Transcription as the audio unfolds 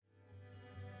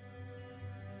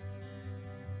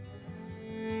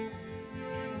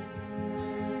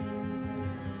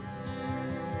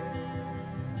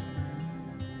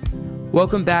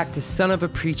Welcome back to Son of a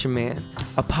Preacher Man,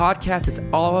 a podcast that's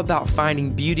all about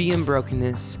finding beauty in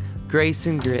brokenness, grace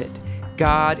and grit,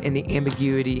 God and the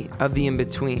ambiguity of the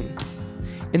in-between.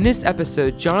 In this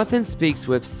episode, Jonathan speaks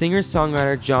with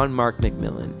singer-songwriter John Mark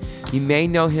McMillan. You may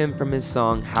know him from his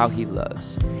song, How He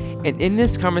Loves. And in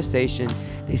this conversation,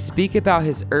 they speak about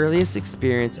his earliest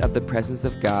experience of the presence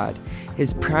of God,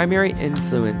 his primary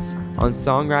influence on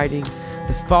songwriting,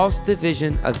 the false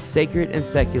division of sacred and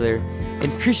secular,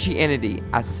 and Christianity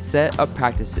as a set of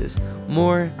practices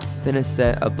more than a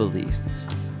set of beliefs.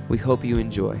 We hope you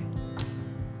enjoy.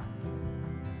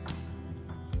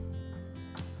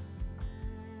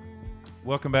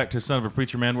 Welcome back to Son of a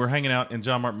Preacher Man. We're hanging out in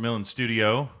John Mark McMillan's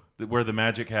studio, where the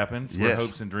magic happens, where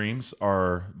hopes and dreams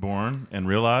are born and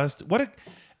realized.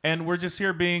 And we're just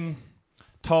here being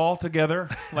tall together,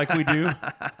 like we do,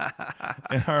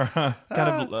 in our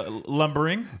kind of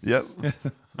lumbering. Yep.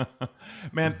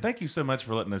 Man, thank you so much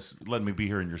for letting me be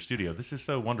here in your studio. This is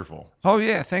so wonderful. Oh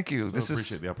yeah, thank you. So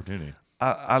appreciate the opportunity.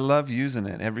 I love using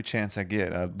it every chance I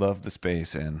get. I love the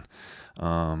space, and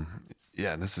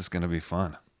this is going to be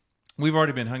fun. We've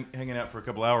already been hanging out for a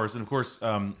couple hours, and of course,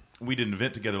 we did an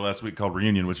event together last week called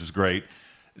Reunion, which was great.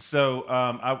 So,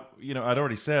 I'd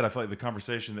already said I feel like the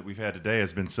conversation that we've had today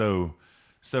has been so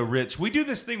rich. We do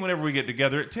this thing whenever we get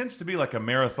together. It tends to be like a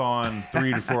marathon,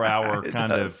 3 to 4 hour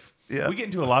kind of. Yeah. We get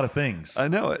into a lot of things. I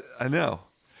know it. I know.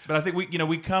 But I think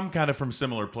we come kind of from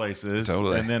similar places,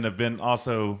 Totally, and then have been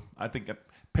also, I think,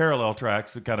 parallel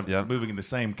tracks, kind of moving in the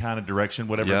same kind of direction,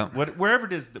 wherever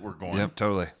it is that we're going. Yep,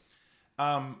 totally.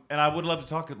 And I would love to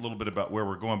talk a little bit about where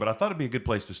we're going, but I thought it'd be a good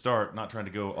place to start. Not trying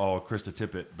to go all Krista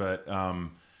Tippett, but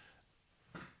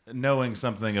knowing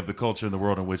something of the culture and the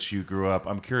world in which you grew up,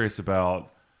 I'm curious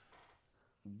about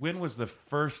when was the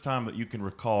first time that you can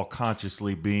recall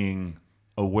consciously being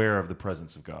aware of the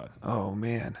presence of God? Oh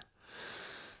man,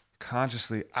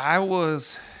 consciously, I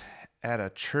was at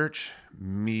a church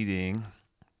meeting.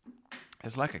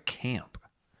 It's like a camp,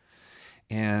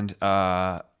 and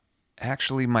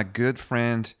actually, my good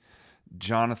friend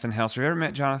Jonathan Helser. Have you ever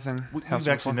met Jonathan? We've Helser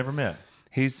actually before? never met.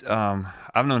 He's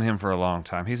I've known him for a long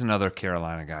time. He's another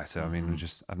Carolina guy, so I mean,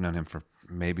 I've known him for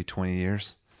maybe 20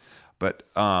 years. But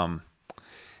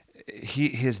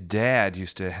his dad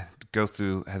used to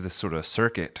have this sort of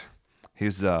circuit.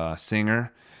 He's a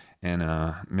singer and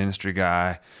a ministry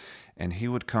guy, and he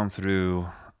would come through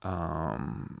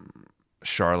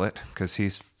Charlotte because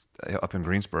he's up in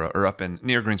Greensboro or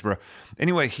near Greensboro.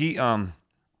 Anyway, he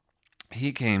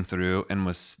came through and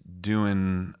was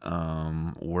doing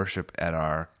worship at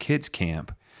our kids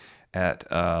camp at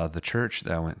the church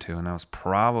that I went to, and I was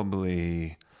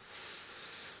probably,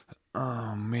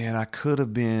 I could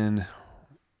have been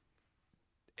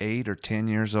 8 or 10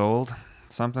 years old,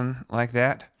 something like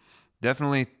that.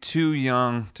 Definitely too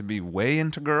young to be way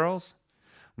into girls,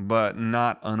 but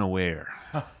not unaware.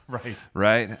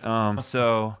 Right.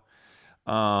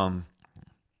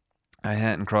 I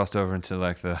hadn't crossed over into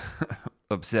like the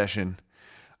obsession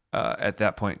at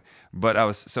that point, but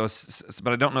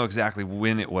but I don't know exactly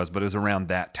when it was, but it was around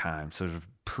that time, sort of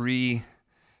preteen,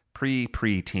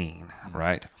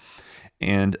 right?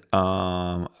 And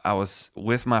I was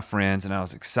with my friends, and I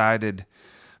was excited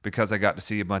because I got to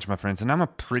see a bunch of my friends, and I'm a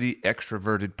pretty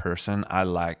extroverted person. I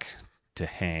like to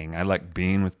hang. I like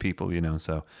being with people,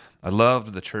 so I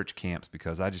loved the church camps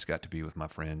because I just got to be with my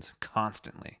friends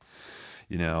constantly.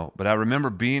 But I remember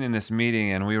being in this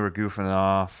meeting and we were goofing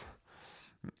off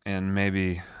and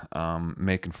maybe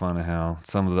making fun of how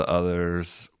some of the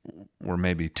others were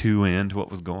maybe too into what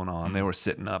was going on. They were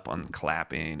sitting up on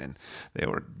clapping and they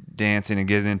were dancing and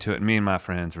getting into it. And me and my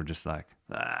friends were just like,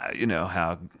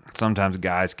 how sometimes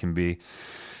guys can be,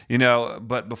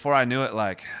 but before I knew it,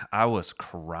 like I was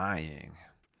crying.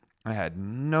 I had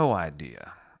no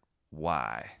idea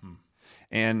why.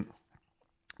 And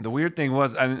the weird thing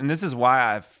was, and this is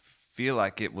why I feel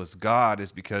like it was God,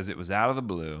 is because it was out of the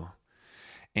blue.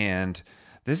 And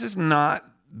this is not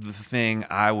the thing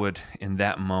I would, in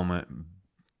that moment,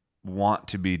 want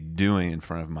to be doing in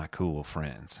front of my cool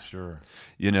friends. Sure.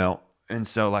 And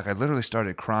so like I literally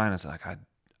started crying. It's like,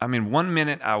 I mean, 1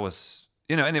 minute I was,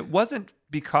 and it wasn't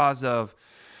because of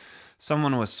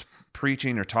someone was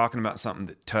preaching or talking about something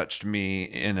that touched me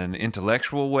in an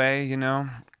intellectual way,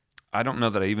 I don't know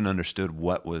that I even understood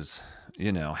what was,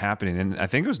 happening. And I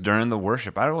think it was during the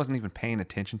worship. I wasn't even paying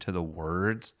attention to the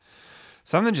words.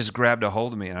 Something just grabbed a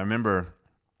hold of me. And I remember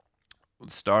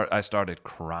I started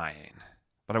crying,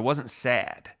 but I wasn't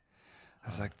sad. I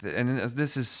was like,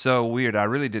 this is so weird. I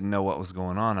really didn't know what was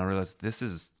going on. I realized this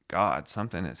is God.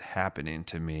 Something is happening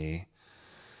to me.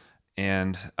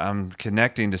 and I'm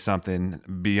connecting to something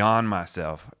beyond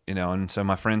myself, and so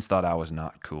my friends thought I was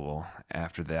not cool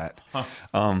after that.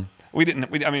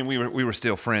 We were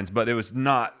still friends, but it was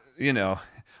not,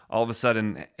 all of a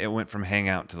sudden it went from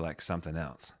hangout to like something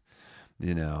else,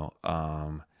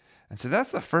 and so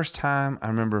that's the first time I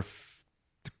remember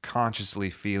consciously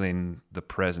feeling the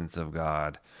presence of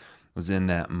God was in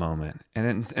that moment.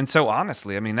 And so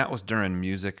honestly, that was during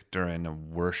music,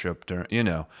 during worship,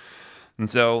 and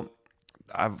so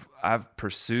I've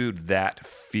pursued that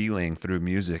feeling through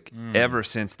music ever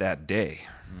since that day,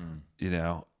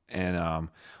 and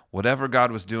whatever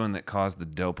God was doing that caused the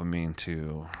dopamine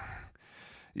to,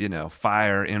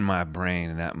 fire in my brain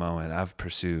in that moment, I've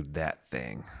pursued that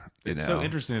thing. It's so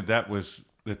interesting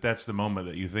that's the moment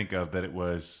that you think of, that it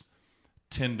was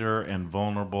tender and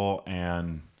vulnerable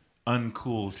and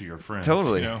uncool to your friends.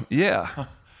 Totally. Yeah.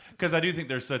 Because I do think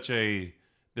there is such a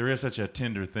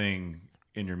tender thing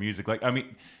in your music. Like,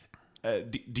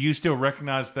 do you still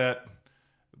recognize that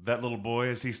little boy?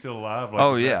 Is he still alive?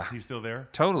 Like, yeah. He's still there?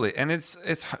 Totally. And it's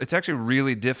actually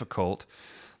really difficult.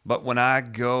 But when I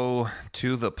go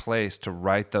to the place to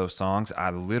write those songs,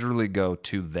 I literally go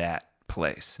to that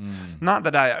place. Not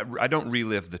that I don't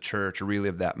relive the church or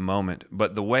relive that moment,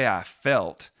 but the way I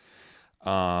felt,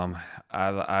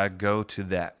 I go to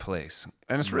that place.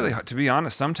 And it's really hard, to be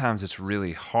honest, sometimes it's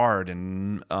really hard,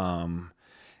 and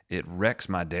it wrecks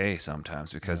my day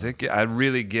sometimes because I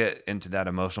really get into that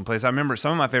emotional place. I remember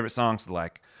some of my favorite songs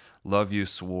like Love You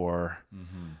Swore,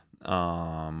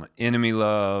 Enemy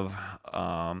Love,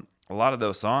 a lot of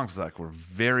those songs were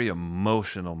very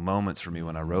emotional moments for me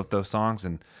when I wrote those songs.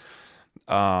 And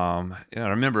I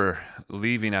remember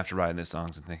leaving after writing those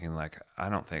songs and thinking I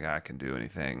don't think I can do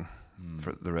anything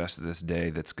for the rest of this day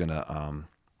that's gonna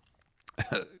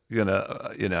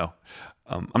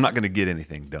I'm not gonna get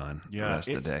anything done the rest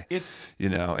of the day. It's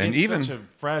even such a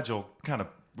fragile kind of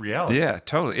reality. Yeah,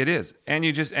 totally, it is. And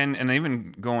you just and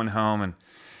even going home and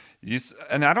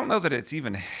I don't know that it's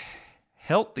even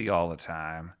healthy all the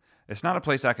time. It's not a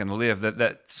place I can live.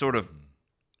 That sort of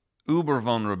uber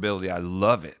vulnerability, I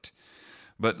love it.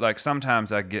 But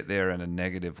sometimes I get there in a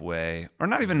negative way, or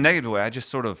not even negative way. I just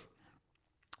sort of,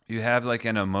 you have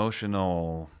an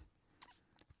emotional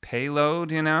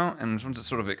payload, and once it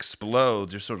sort of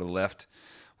explodes, you're sort of left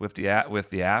with the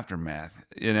aftermath.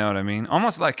 You know what I mean?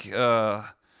 Almost like you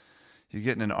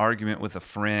get in an argument with a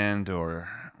friend, or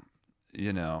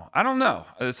I don't know.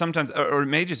 Sometimes, or it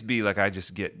may just be I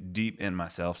just get deep in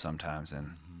myself sometimes,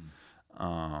 and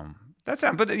that's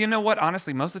not. But you know what?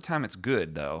 Honestly, most of the time it's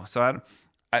good though. So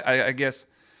I guess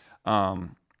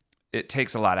it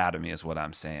takes a lot out of me, is what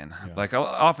I'm saying. Yeah.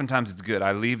 Oftentimes it's good.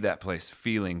 I leave that place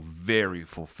feeling very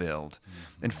fulfilled.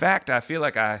 Mm-hmm. In fact, I feel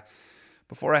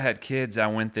before I had kids, I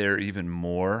went there even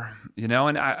more,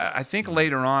 and I think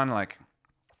later on,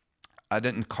 I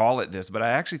didn't call it this, but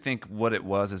I actually think what it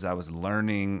was is I was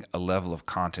learning a level of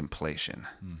contemplation,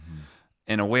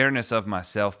 an awareness of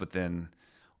myself, but then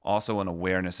also an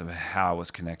awareness of how I was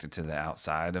connected to the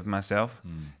outside of myself.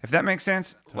 If that makes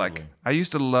sense. Totally. I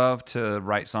used to love to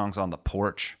write songs on the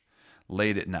porch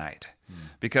late at night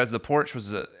because the porch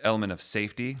was an element of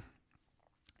safety.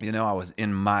 I was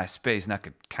in my space and I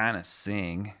could kind of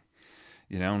sing,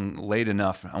 late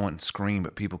enough. I wouldn't scream,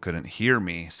 but people couldn't hear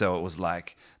me. So it was there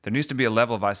needs to be a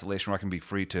level of isolation where I can be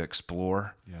free to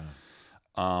explore. Yeah.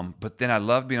 But then I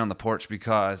loved being on the porch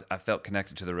because I felt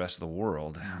connected to the rest of the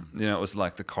world. It was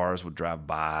the cars would drive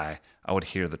by. I would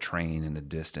hear the train in the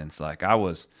distance. I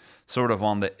was sort of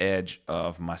on the edge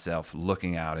of myself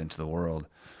looking out into the world.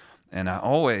 And I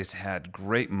always had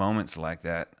great moments like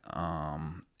that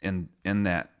in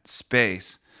that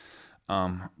space.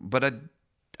 But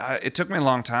it took me a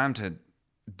long time to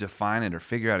define it or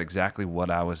figure out exactly what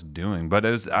I was doing. But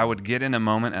I would get in a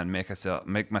moment and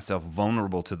make myself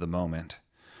vulnerable to the moment,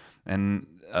 and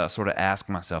sort of ask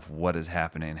myself, what is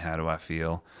happening? How do I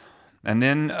feel? And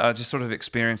then just sort of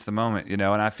experience the moment, and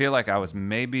I feel I was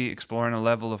maybe exploring a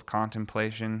level of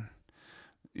contemplation,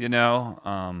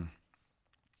 I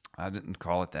didn't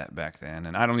call it that back then,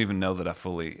 and I don't even know that I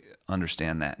fully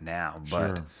understand that now,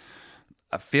 but sure.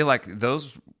 I feel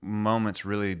those moments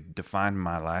really defined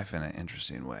my life in an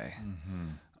interesting way.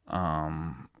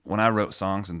 When I wrote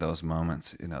songs in those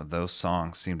moments, those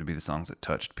songs seemed to be the songs that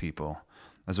touched people.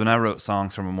 As when I wrote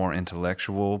songs from a more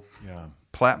intellectual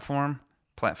platform,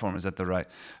 is that the right?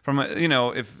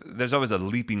 If there's always a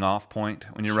leaping off point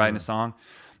when you're writing a song,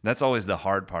 that's always the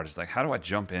hard part. It's how do I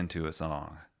jump into a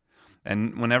song?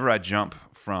 And whenever I jump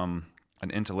from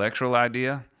an intellectual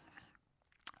idea,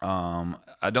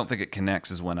 I don't think it connects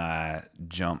as when I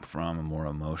jump from a more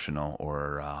emotional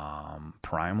or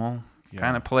primal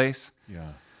kind of place.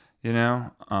 Yeah. You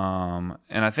know?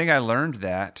 And I think I learned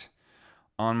that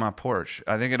on my porch.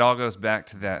 I think it all goes back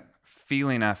to that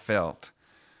feeling I felt.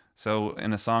 So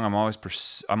in a song,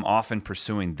 I'm often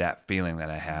pursuing that feeling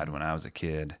that I had when I was a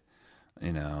kid,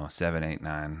 7, 8,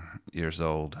 9 years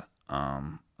old.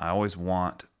 I always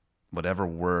want whatever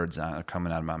words are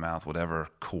coming out of my mouth, whatever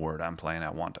chord I'm playing,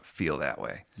 I want to feel that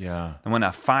way. Yeah. And when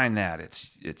I find that,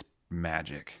 it's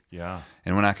magic. Yeah.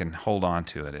 And when I can hold on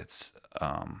to it, it's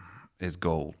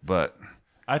gold. But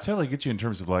I totally get you in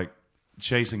terms of like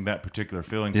chasing that particular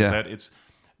feeling. Because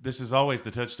this is always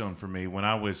the touchstone for me. When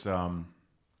I was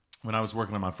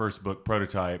working on my first book,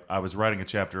 Prototype, I was writing a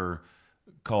chapter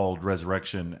called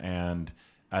Resurrection, and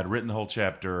I'd written the whole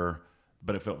chapter,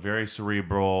 but it felt very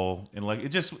cerebral, and like it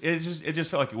just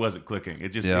felt like it wasn't clicking.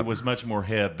 It was much more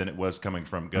head than it was coming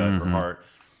from gut or heart.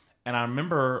 And I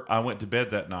remember I went to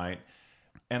bed that night,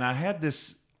 and I had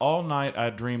this all night. I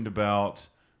dreamed about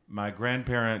my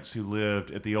grandparents who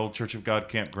lived at the old Church of God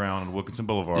campground on Wilkinson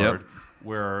Boulevard,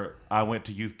 where I went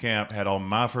to youth camp, had all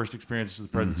my first experiences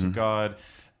with the presence of God.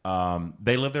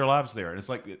 They lived their lives there. And it's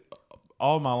like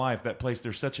all my life, that place,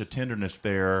 there's such a tenderness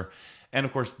there. And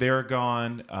of course, they're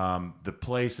gone. The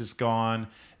place is gone.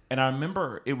 And I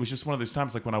remember it was just one of those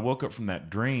times, like when I woke up from that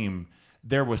dream,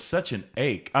 there was such an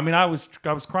ache. I mean, I was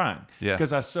crying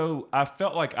because I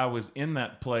felt like I was in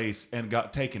that place and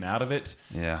got taken out of it.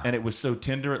 Yeah. And it was so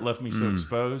tender. It left me so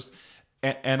exposed.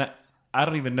 And I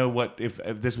don't even know if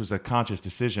this was a conscious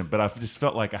decision, but I just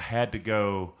felt like I had to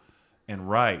go and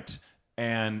write.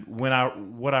 And what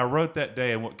I wrote that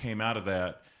day and what came out of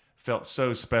that felt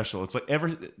so special. It's like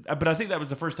but I think that was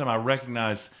the first time I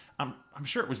recognized. I'm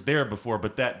sure it was there before,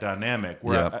 but that dynamic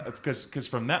where because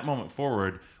from that moment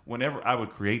forward, whenever I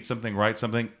would create something, write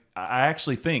something, I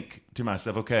actually think to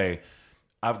myself, okay,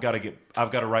 I've got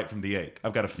to write from the ache.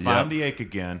 I've got to find the ache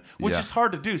again, which is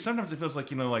hard to do. Sometimes it feels like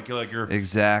like you're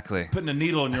exactly putting a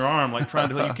needle in your arm, like trying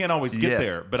to. You can't always get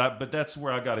there, but that's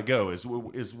where I got to go. Is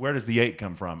where does the ache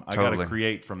come from? I got to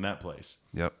create from that place.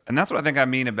 Yep, and that's what I think I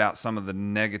mean about some of the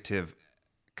negative,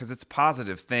 because it's a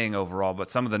positive thing overall. But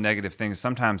some of the negative things,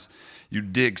 sometimes you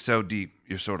dig so deep,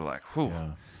 you're sort of like, whew,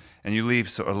 and you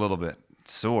leave a little bit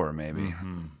sore, maybe,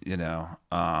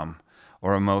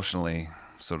 or emotionally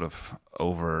sort of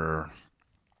over,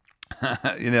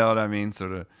 you know what I mean?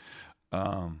 Sort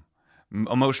of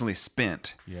emotionally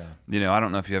spent. Yeah. I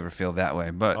don't know if you ever feel that way,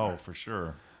 but oh, for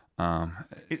sure.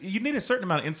 You need a certain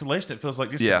amount of insulation. It feels like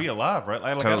just to be alive, right?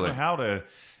 Like, totally. I don't know how to,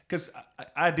 because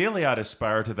ideally I'd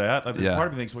aspire to that. Like, there's part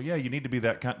of me thinks, well, yeah, you need to be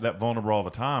that vulnerable all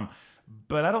the time,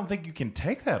 but I don't think you can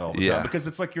take that all the time because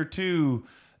it's like you're too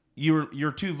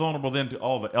vulnerable then to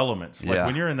all the elements. Like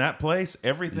when you're in that place,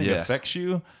 everything affects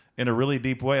you in a really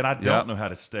deep way, and I don't know how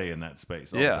to stay in that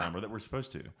space all the time, or that we're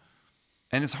supposed to.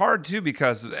 And it's hard too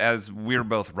because as we're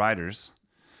both writers,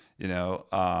 we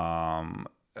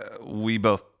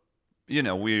both,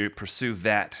 we pursue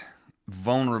that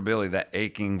vulnerability, that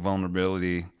aching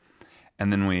vulnerability,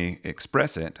 and then we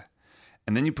express it,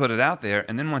 and then you put it out there,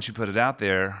 and then once you put it out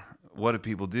there, what do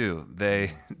people do?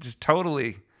 They just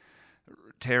totally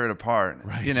tear it apart,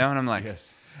 right. And I'm like,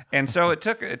 yes. And so it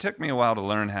took me a while to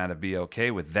learn how to be okay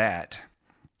with that,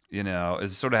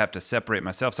 is sort of have to separate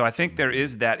myself. So I think there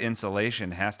is that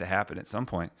insulation has to happen at some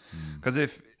point, because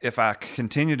if I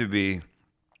continue to be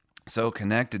so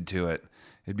connected to it,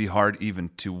 it'd be hard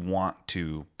even to want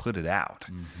to put it out,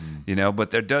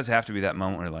 But there does have to be that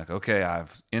moment where you're like, okay,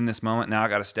 I've in this moment now I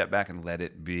got to step back and let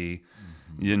it be,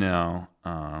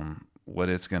 what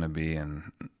it's going to be,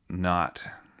 and not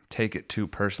take it too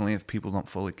personally if people don't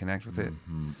fully connect with it.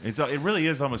 It really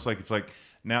is almost like it's like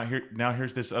now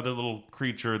here's this other little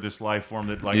creature, this life form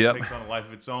that takes on a life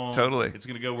of its own. Totally, it's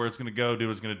going to go where it's going to go, do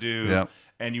what it's going to do. Yep.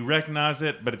 And you recognize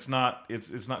it, but it's not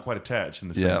quite attached in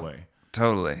the same way.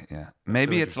 Totally, yeah.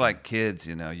 Maybe so it's like kids,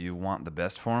 you want the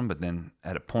best for them, but then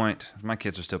at a point, my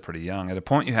kids are still pretty young. At a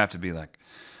point, you have to be like,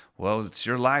 well, it's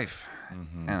your life,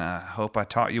 and I hope I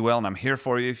taught you well, and I'm here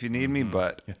for you if you need me,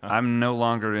 but I'm no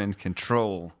longer in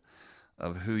control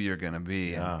of who you're going to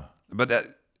be. Yeah. But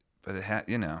it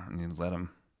and you let them.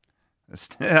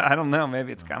 I don't know.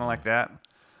 Maybe it's kind of like that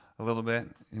a little bit,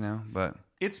 but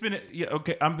it's been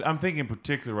okay. I'm thinking in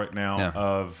particular right now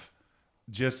of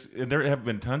just, there have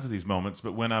been tons of these moments,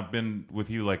 but when I've been with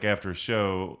you, like after a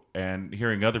show and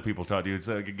hearing other people talk to you, it's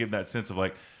like I get that sense of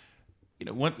like,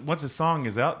 once a song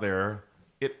is out there,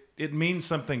 it means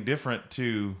something different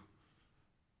to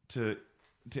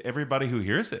everybody who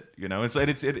hears it.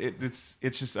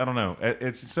 It's just, I don't know.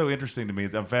 It's so interesting to me.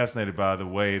 I'm fascinated by the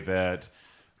way that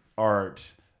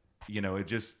art, it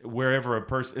just wherever a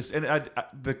person, and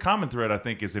the common thread I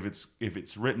think is if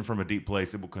it's written from a deep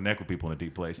place, it will connect with people in a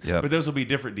deep place. Yep. But those will be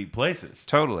different deep places.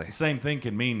 Totally. The same thing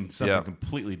can mean something Yep.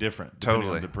 completely different depending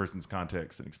Totally. on the person's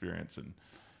context and experience. And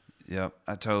Yep,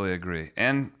 I totally agree.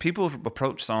 And people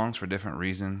approach songs for different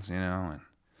reasons, and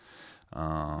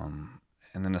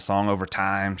then the song over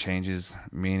time changes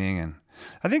meaning. And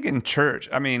I think in church,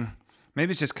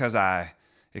 maybe it's just because I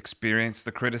experienced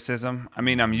the criticism.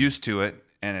 I'm used to it,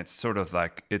 and it's sort of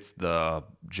like it's the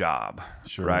job,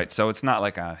 Sure. right? So it's not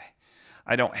like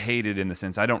I don't hate it in the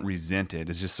sense I don't resent it.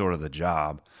 It's just sort of the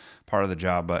job, part of the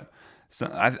job. But so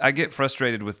I get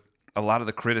frustrated with a lot of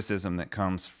the criticism that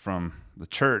comes from the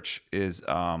church is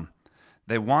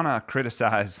they want to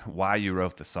criticize why you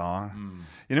wrote the song.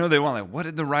 They want what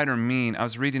did the writer mean? I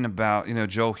was reading about,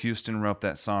 Joel Houston wrote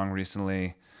that song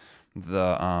recently,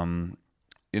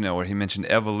 where he mentioned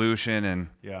evolution, and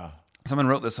yeah, someone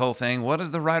wrote this whole thing. What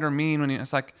does the writer mean when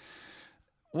it's like,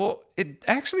 well, it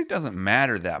actually doesn't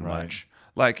matter that Right. much.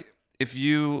 Like if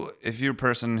you're a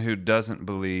person who doesn't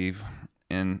believe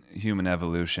in human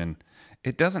evolution,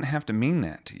 it doesn't have to mean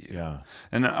that to you. yeah,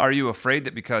 And are you afraid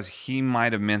that because he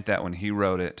might have meant that when he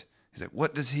wrote it, he's like,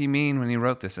 what does he mean when he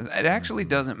wrote this? And it actually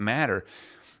doesn't matter.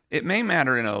 It may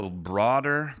matter in a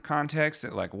broader context,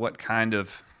 like what kind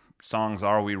of songs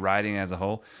are we writing as a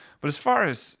whole. But as far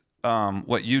as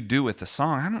what you do with the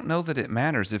song, I don't know that it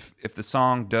matters if the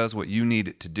song does what you need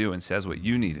it to do and says what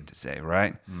you need it to say,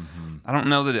 right? I don't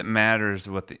know that it matters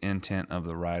what the intent of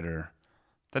the writer.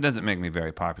 That doesn't make me a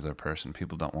very popular person.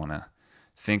 People don't want to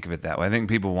think of it that way. I think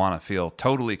people want to feel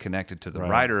totally connected to the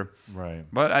writer. right,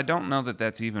 But I don't know that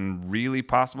that's even really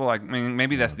possible.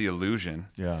 Maybe that's the illusion.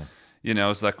 yeah,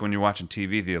 It's like when you're watching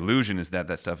TV, the illusion is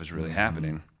that stuff is really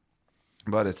happening.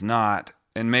 But it's not.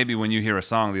 And maybe when you hear a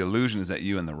song, the illusion is that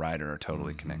you and the writer are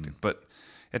totally connected. But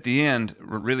at the end,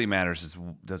 what really matters is,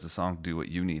 does the song do what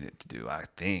you need it to do, I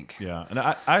think. yeah. And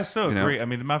I so You know?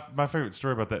 agree. My favorite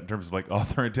story about that in terms of like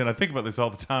author intent, I think about this all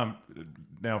the time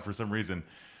now for some reason.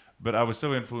 But I was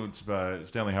so influenced by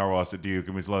Stanley Hauerwas at Duke,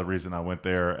 and there's a lot of reason I went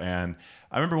there. And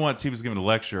I remember once he was giving a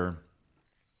lecture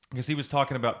because he was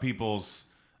talking about people's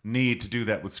need to do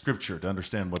that with Scripture to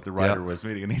understand what the writer was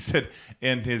meaning. And he said,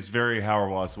 in his very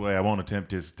Hauerwas way, I won't attempt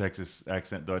his Texas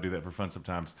accent, though I do that for fun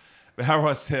sometimes. But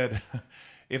Hauerwas said,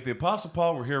 if the Apostle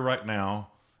Paul were here right now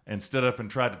and stood up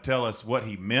and tried to tell us what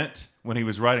he meant when he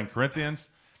was writing Corinthians,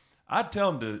 I'd tell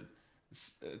him to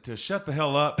shut the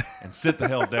hell up and sit the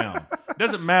hell down. It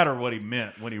doesn't matter what he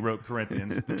meant when he wrote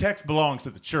Corinthians. The text belongs to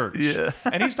the church. Yeah.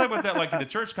 And he's talking about that like in the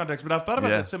church context, but I've thought about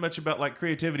that so much about like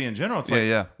creativity in general. It's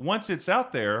like once it's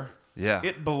out there,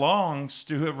 it belongs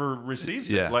to whoever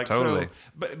receives it. Yeah, Like totally. so,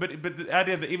 but the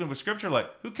idea that even with Scripture, like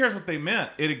who cares what they meant?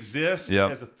 It exists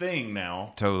as a thing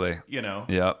now. Totally.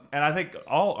 And I think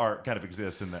all art kind of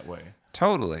exists in that way.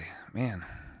 Totally. Man.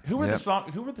 Who were the song?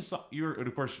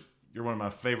 Of course, you're one of my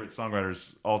favorite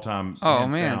songwriters all time. Oh,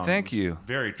 man. Thank you.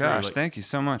 Very true. Gosh, thank you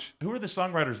so much. Who are the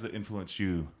songwriters that influenced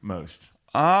you most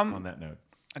on that note?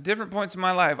 At different points in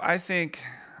my life, I think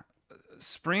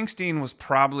Springsteen was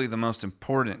probably the most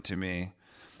important to me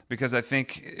because I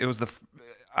think it was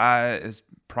it's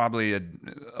probably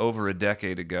over a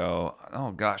decade ago.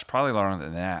 Oh gosh, probably longer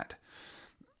than that.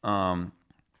 I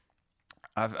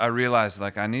realized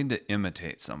like I need to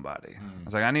imitate somebody. I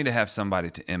was like, I need to have somebody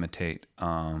to imitate.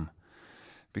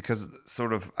 Because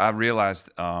sort of I realized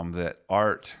that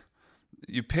art,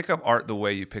 you pick up art the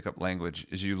way you pick up language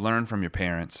is you learn from your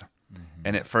parents.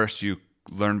 And at first you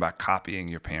learn by copying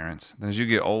your parents. Then as you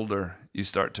get older, you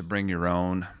start to bring your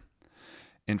own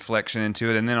inflection into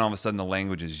it. And then all of a sudden the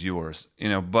language is yours,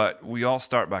 but we all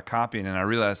start by copying. And I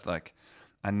realized like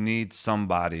I need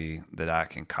somebody that I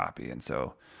can copy. And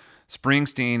so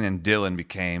Springsteen and Dylan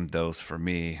became those for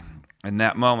me in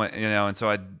that moment, and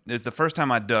so it's the first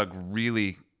time I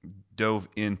really dove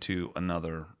into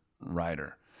another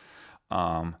writer.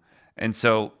 And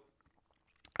so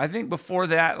I think before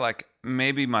that, like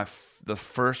maybe the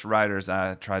first writers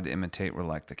I tried to imitate were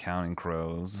like the Counting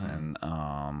Crows and,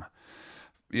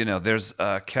 there's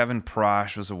Kevin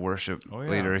Prosh was a worship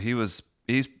leader.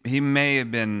 He may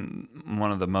have been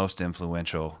one of the most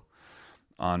influential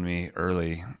on me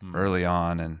early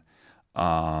on. And,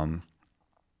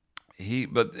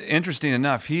 but interesting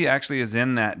enough, he actually is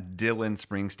in that Dylan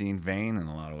Springsteen vein in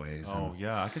a lot of ways. Oh,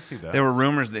 yeah, I could see that. There were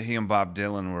rumors that he and Bob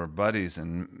Dylan were buddies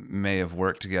and may have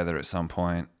worked together at some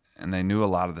point, and they knew a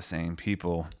lot of the same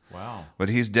people. Wow. But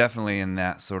he's definitely in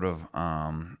that sort of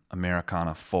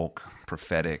Americana folk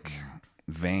prophetic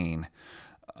vein.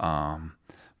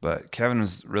 But Kevin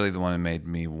was really the one who made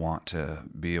me want to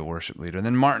be a worship leader. And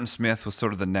then Martin Smith was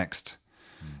sort of the next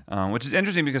which is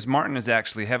interesting because Martin is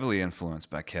actually heavily influenced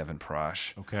by Kevin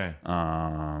Prosh. Okay.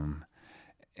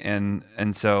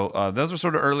 And so those were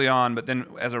sort of early on, but then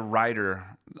as a writer,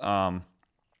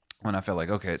 when I felt like,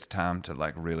 okay, it's time to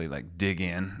like really like dig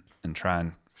in and try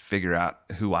and figure out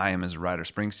who I am as a writer,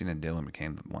 Springsteen and Dylan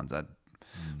became the ones I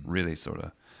really sort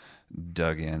of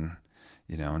dug in,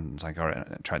 and it's like, all right,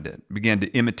 I began to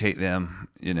imitate them,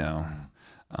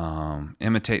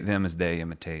 imitate them as they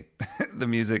imitate the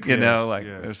music,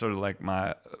 they're sort of like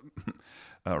my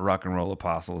rock and roll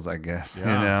apostles, I guess,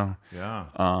 Yeah.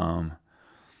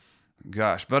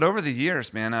 Gosh, but over the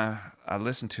years, man, I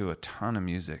listened to a ton of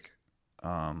music.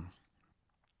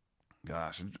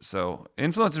 So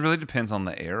influence really depends on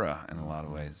the era in a lot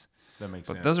of ways. That makes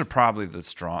sense. But those are probably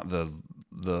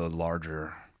the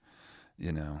larger,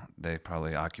 they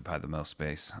probably occupy the most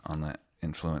space on that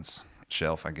influence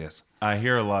shelf, I guess. I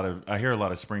hear a lot of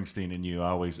Springsteen in you. I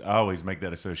always make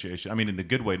that association. I mean, in a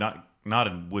good way, not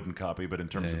in Wooden Copy, but in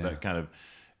terms of that kind of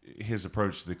his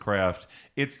approach to the craft.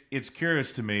 It's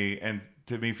curious to me, and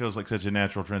to me feels like such a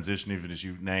natural transition, even as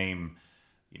you name,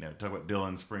 talk about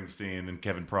Dylan, Springsteen, and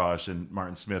Kevin Prosh and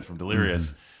Martin Smith from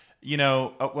Delirious.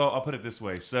 Well, I'll put it this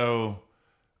way. So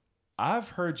I've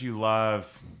heard you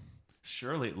live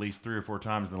surely at least 3 or 4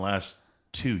 times in the last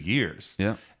 2 years.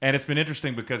 Yeah. And it's been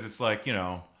interesting because it's like,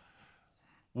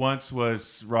 once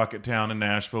was Rocket Town in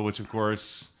Nashville, which of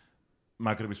course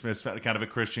Michael W. Smith's kind of a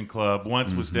Christian club.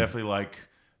 Once was definitely like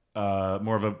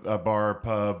more of a bar,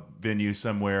 pub, venue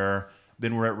somewhere.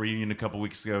 Then we're at Reunion a couple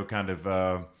weeks ago, kind of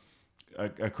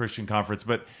a Christian conference.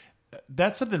 But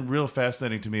that's something real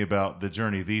fascinating to me about the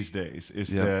journey these days is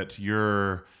that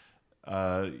you're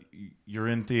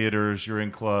in theaters, you're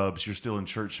in clubs, you're still in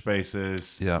church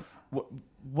spaces. Yeah.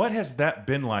 What has that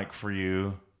been like for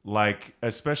you? Like,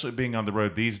 especially being on the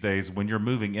road these days when you're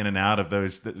moving in and out of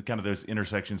those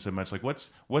intersections so much. Like,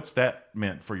 what's that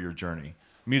meant for your journey,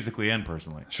 musically and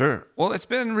personally? Sure. Well, it's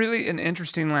been really an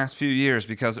interesting last few years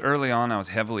because early on I was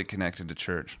heavily connected to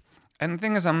church. And the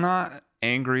thing is, I'm not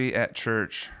angry at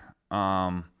church,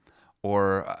 or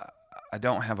I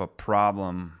don't have a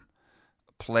problem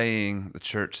playing the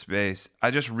church space. I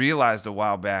just realized a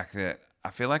while back that I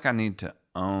feel like I need to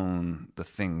own the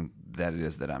thing that it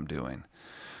is that I'm doing.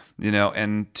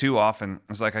 And too often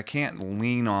it's like I can't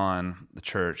lean on the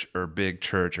church or big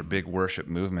worship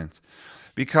movements,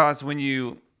 because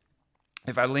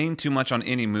if I lean too much on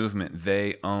any movement,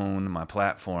 they own my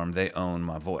platform, they own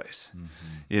my voice,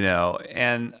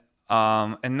 and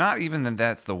not even that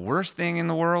that's the worst thing in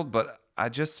the world, but I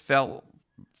just felt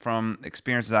from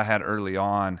experiences I had early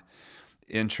on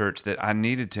in church that I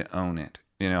needed to own it.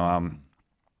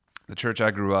 The church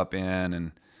I grew up in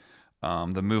and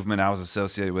the movement I was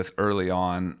associated with early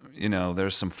on,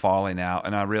 there's some falling out.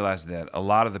 And I realized that a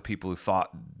lot of the people who thought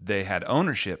they had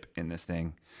ownership in this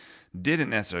thing didn't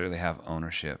necessarily have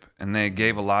ownership. And they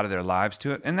gave a lot of their lives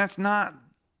to it. And that's not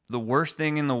the worst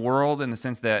thing in the world in the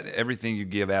sense that everything you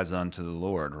give as unto the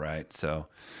Lord, right? So,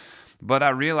 but I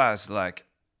realized like,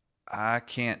 I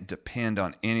can't depend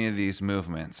on any of these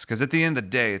movements because at the end of the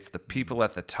day, it's the people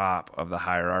at the top of the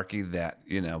hierarchy that,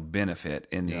 benefit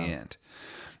in the end,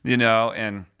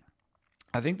 and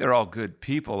I think they're all good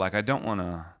people. Like, I don't want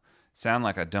to sound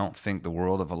like I don't think the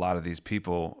world of a lot of these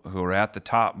people who are at the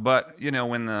top, but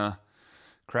when the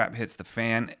crap hits the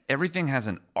fan, everything has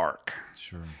an arc.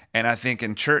 Sure. And I think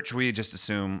in church, we just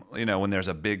assume, when there's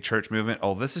a big church movement,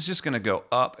 this is just going to go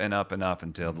up and up and up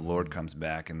until the Lord comes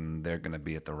back and they're going to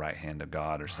be at the right hand of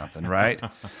God or something, right?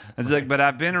 It's like, but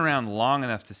I've been around long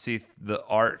enough to see the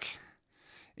arc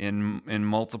in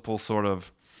multiple sort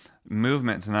of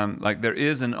movements. And I'm like, there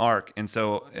is an arc. And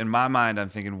so in my mind, I'm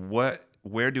thinking,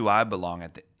 where do I belong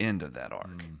at the end of that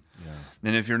arc?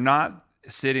 And if you're not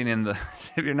sitting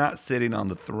if you're not sitting on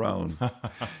the throne,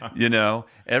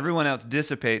 everyone else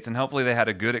dissipates, and hopefully they had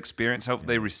a good experience.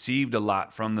 Hopefully they received a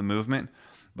lot from the movement.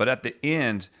 But at the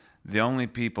end, the only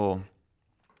people,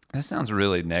 that sounds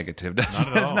really negative.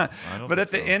 Not at all. But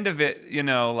at the end of it,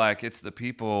 like it's the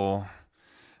people,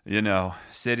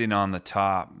 sitting on the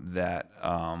top that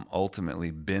ultimately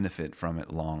benefit from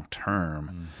it long term.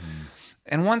 Mm-hmm.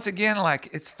 And once again, like,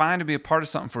 it's fine to be a part of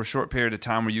something for a short period of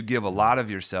time where you give a lot of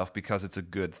yourself because it's a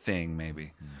good thing, maybe.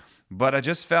 Mm-hmm. But I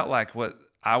just felt like what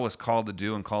I was called to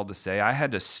do and called to say, I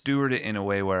had to steward it in a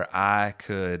way where I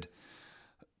could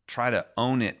try to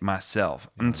own it myself.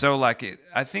 Yeah. And so, like,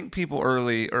 I think people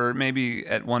early, or maybe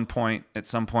at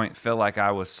some point, felt like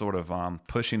I was sort of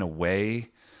pushing away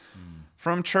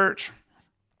from church.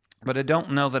 But I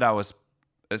don't know that I was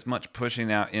as much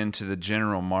pushing out into the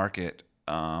general market.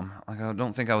 Like, I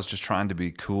don't think I was just trying to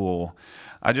be cool.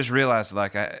 I just realized,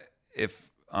 like, if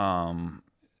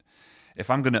if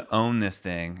I'm going to own this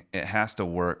thing, it has to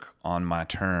work on my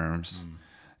terms,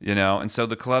 you know? And so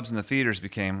the clubs and the theaters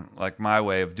became like my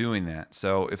way of doing that.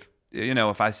 So if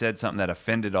I said something that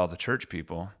offended all the church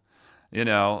people, you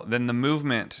know, then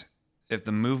if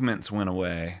the movements went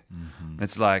away,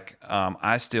 it's like,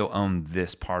 I still own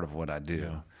this part of what I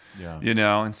do, you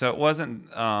know? And so it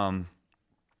wasn't,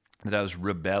 that I was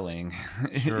rebelling,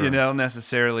 Sure. you know,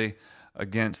 necessarily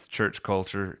against church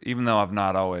culture, even though I've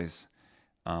not always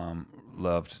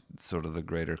loved sort of the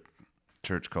greater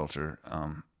church culture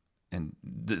in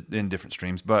different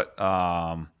streams. But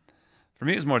for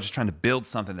me, it was more just trying to build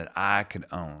something that I could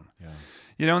own. Yeah.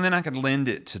 You know, and then I could lend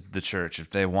it to the church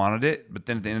if they wanted it. But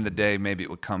then at the end of the day, maybe it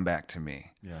would come back to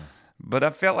me. Yeah. But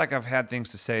I felt like I've had things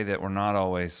to say that were not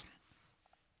always,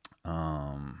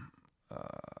 I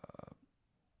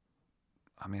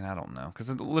mean, I don't know. Because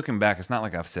looking back, it's not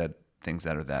like I've said things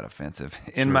that are that offensive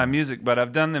in my music, but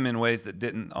I've done them in ways that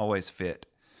didn't always fit.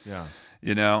 Yeah.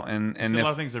 You know, and a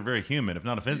lot of things are very human, if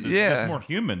not offensive. Yeah, it's more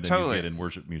human than totally. you get in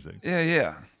worship music.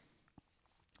 Yeah.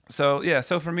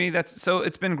 So for me,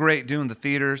 it's been great doing the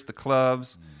theaters, the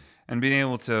clubs, and being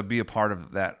able to be a part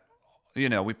of that. You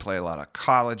know, we play a lot of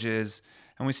colleges,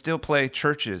 and we still play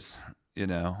churches. You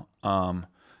know,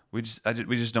 we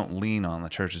just don't lean on the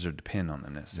churches or depend on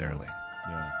them necessarily.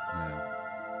 Yeah. You know?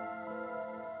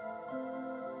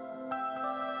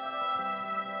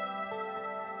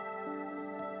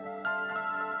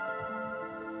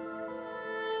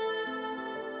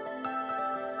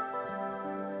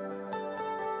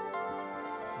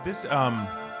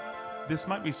 This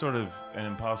might be sort of an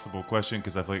impossible question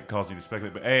because I feel like it calls you to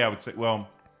speculate. But I would say, well,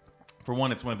 for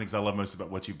one, it's one of the things I love most about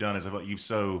what you've done is I feel like you've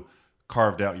so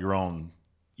carved out your own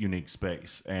unique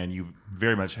space, and you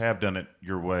very much have done it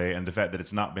your way. And the fact that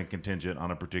it's not been contingent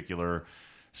on a particular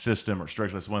system or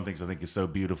structure, that's one of the things I think is so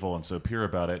beautiful and so pure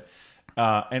about it.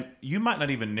 And you might not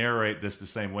even narrate this the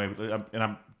same way, and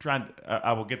I'm trying.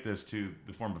 I will get this to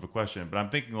the form of a question, but I'm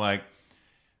thinking like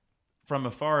from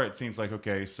afar, it seems like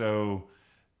okay, so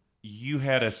you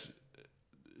had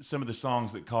some of the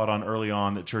songs that caught on early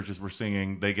on that churches were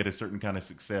singing. They get a certain kind of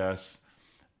success.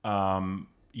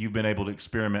 You've been able to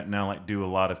experiment now, like do a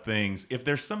lot of things. If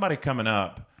there's somebody coming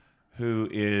up who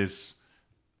is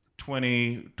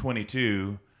 20,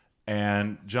 22,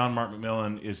 and John Mark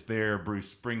McMillan is their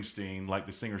Bruce Springsteen, like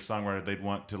the singer-songwriter they'd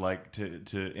want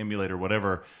to emulate or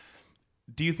whatever,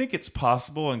 do you think it's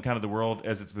possible in kind of the world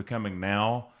as it's becoming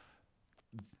now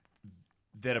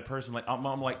that a person like I'm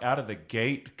like out of the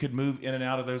gate could move in and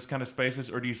out of those kind of spaces?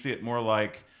 Or do you see it more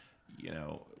like, you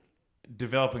know,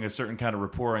 developing a certain kind of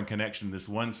rapport and connection in this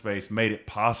one space made it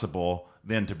possible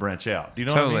then to branch out? Do you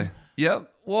know what I mean?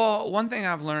 Yep. Well, one thing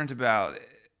I've learned about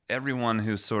everyone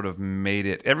who's sort of made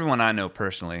it, everyone I know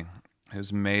personally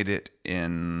who's made it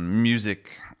in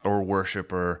music or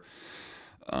worship or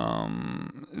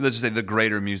let's just say the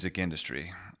greater music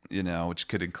industry, you know, which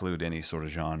could include any sort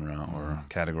of genre or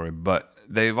category, but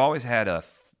they've always had a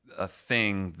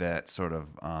thing that sort of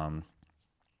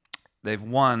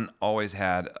they've always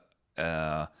had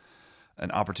an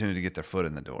opportunity to get their foot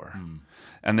in the door.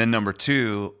 And then number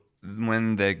two,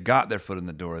 when they got their foot in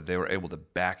the door, they were able to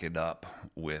back it up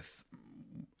with,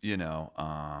 you know,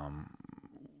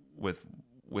 with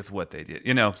what they did,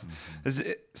 you know.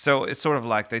 So it's sort of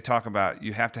like they talk about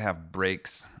you have to have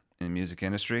breaks in the music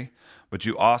industry, but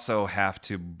you also have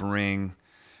to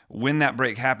when that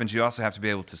break happens, you also have to be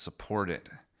able to support it.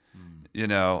 You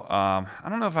know, I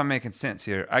don't know if I'm making sense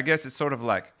here. I guess it's sort of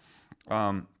like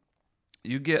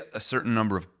you get a certain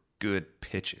number of good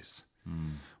pitches,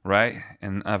 right?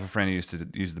 And I have a friend who used to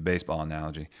use the baseball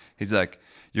analogy. He's like,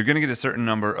 you're going to get a certain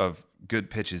number of good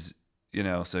pitches, you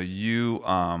know, so you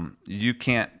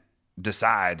can't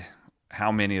decide how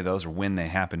many of those or when they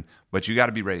happen, but you got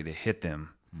to be ready to hit them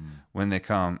when they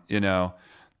come, you know.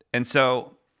 And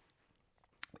so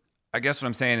I guess what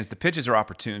I'm saying is the pitches are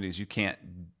opportunities. You can't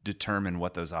determine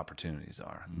what those opportunities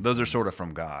are. Those are sort of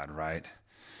from God, right?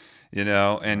 You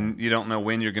know, and you don't know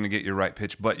when you're going to get your right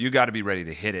pitch, but you got to be ready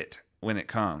to hit it when it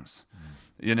comes,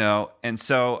 you know. And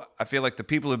so I feel like the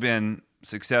people who've been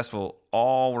successful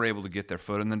all were able to get their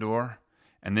foot in the door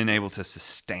and then able to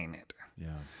sustain it. Yeah.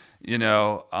 You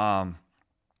know,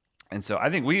 and so I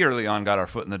think we early on got our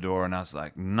foot in the door, and I was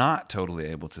like not totally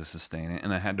able to sustain it,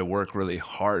 and I had to work really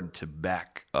hard to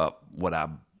back up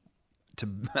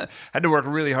had to work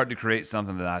really hard to create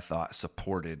something that I thought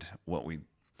supported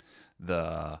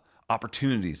the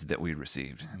opportunities that we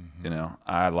received. You know,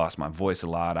 I lost my voice a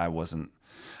lot.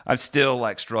 I still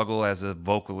like struggle as a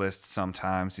vocalist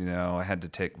sometimes, you know. I had to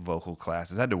take vocal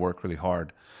classes. I had to work really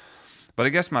hard. But I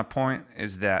guess my point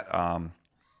is that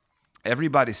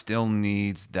everybody still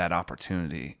needs that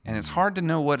opportunity. And it's hard to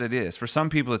know what it is. For some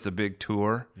people, it's a big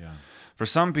tour. Yeah. For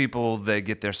some people, they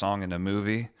get their song in a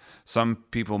movie. Some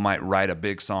people might write a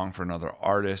big song for another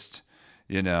artist,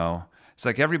 you know. It's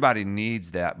like everybody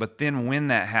needs that. But then when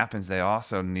that happens, they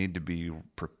also need to be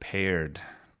prepared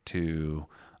to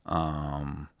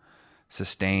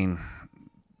sustain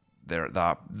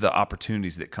the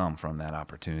opportunities that come from that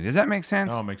opportunity. Does that make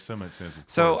sense? Oh, it makes so much sense.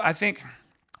 So I think,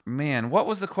 man, what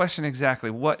was the question exactly?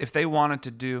 What if they wanted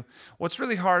to do? What's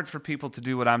really hard for people to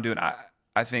do what I'm doing?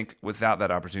 I think without that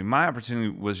opportunity, my opportunity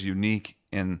was unique.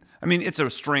 It's a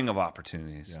string of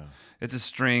opportunities. Yeah. It's a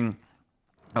string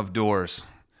of doors,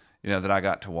 that I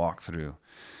got to walk through.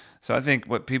 So I think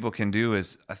what people can do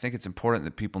is, I think it's important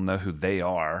that people know who they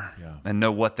are and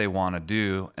know what they want to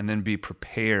do, and then be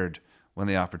prepared when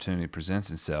the opportunity presents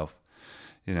itself.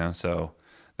 So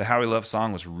the How We Love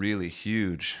song was really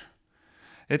huge.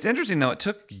 It's interesting, though. It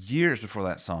took years before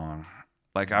that song.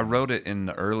 Like, I wrote it in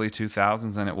the early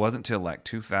 2000s, and it wasn't until like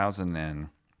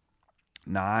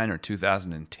 2009 or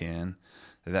 2010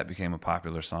 that became a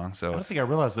popular song. So I don't think I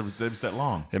realized it was that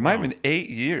long. It might have been 8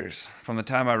 years from the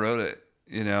time I wrote it,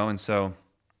 and so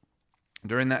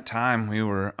during that time we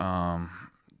were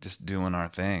just doing our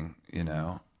thing,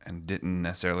 and didn't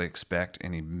necessarily expect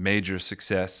any major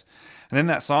success. And then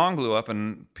that song blew up,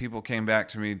 and people came back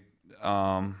to me,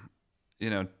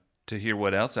 to hear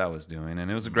what else I was doing. And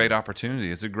it was a great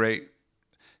opportunity. It's a great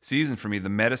season for me. The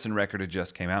Medicine record had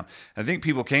just came out. I think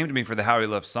people came to me for the How We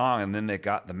Love song, and then they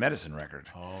got the Medicine record.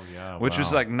 Oh, yeah. Which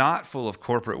was like not full of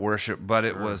corporate worship, but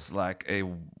it was like a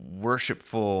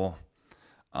worshipful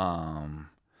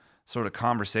sort of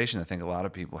conversation I think a lot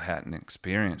of people hadn't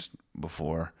experienced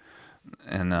before.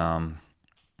 And I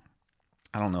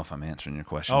don't know if I'm answering your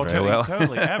question very well.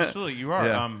 Totally. Absolutely. You are.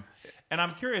 Yeah. And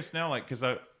I'm curious now, like, because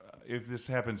if this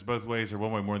happens both ways or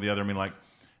one way more than the other, like,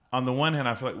 on the one hand,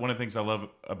 I feel like one of the things I love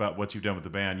about what you've done with the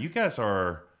band, you guys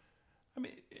are,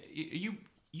 you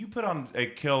put on a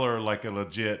killer, like a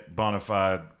legit bona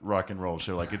fide rock and roll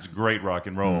show. Like, it's great rock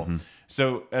and roll. Mm-hmm.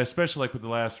 So especially like with the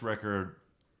last record,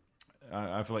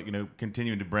 I feel like,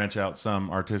 continuing to branch out some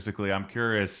artistically, I'm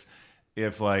curious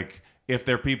if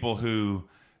there are people who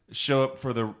show up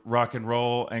for the rock and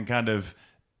roll and kind of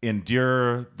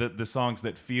endure the songs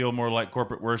that feel more like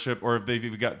corporate worship, or if they've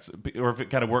even or if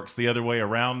it kind of works the other way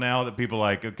around now, that people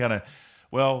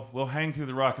we'll hang through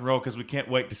the rock and roll because we can't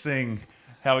wait to sing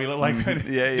How We Look. Like,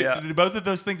 did both of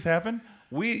those things happen?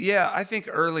 I think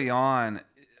early on,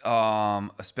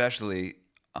 especially,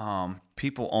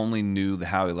 people only knew the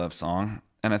How We Love song,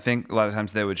 and I think a lot of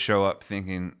times they would show up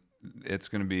thinking it's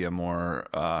going to be a more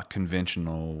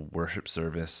conventional worship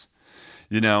service.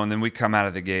 And then we come out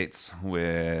of the gates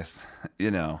with,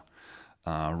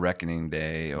 Reckoning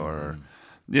Day, or,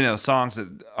 songs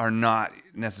that are not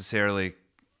necessarily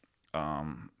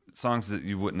songs that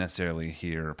you wouldn't necessarily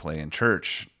hear or play in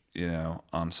church,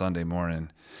 on Sunday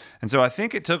morning. And so I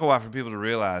think it took a while for people to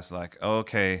realize, like, oh,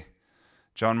 okay,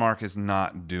 John Mark is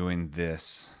not doing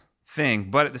this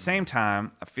thing. But at the same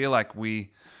time, I feel like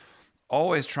we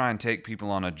always try and take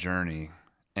people on a journey,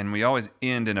 and we always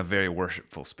end in a very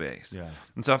worshipful space. Yeah.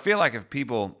 And so I feel like if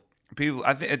people,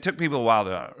 I think it took people a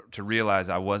while to realize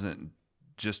I wasn't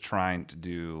just trying to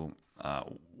do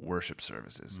worship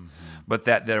services, but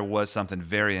that there was something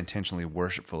very intentionally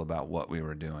worshipful about what we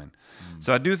were doing.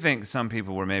 So I do think some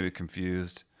people were maybe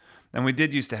confused. And we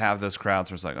did used to have those crowds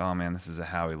where it's like, oh man, this is a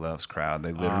How He Loves crowd.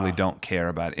 They literally don't care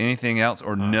about anything else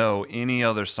or know any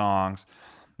other songs.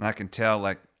 And I can tell,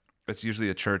 like, it's usually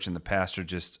a church and the pastor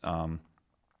just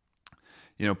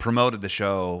promoted the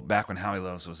show back when How He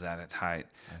Loves was at its height.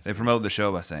 They promoted the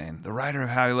show by saying, the writer of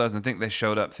How He Loves, and I think they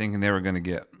showed up thinking they were going to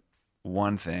get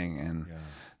one thing, and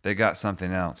they got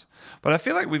something else. But I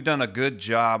feel like we've done a good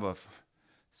job of,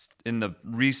 in the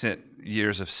recent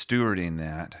years, of stewarding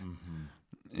that,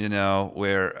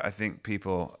 where I think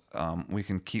people, we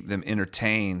can keep them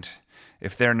entertained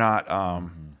if they're not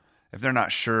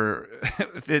sure,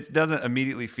 if it doesn't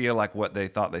immediately feel like what they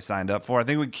thought they signed up for. I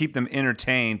think we keep them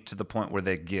entertained to the point where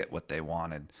they get what they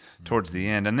wanted towards the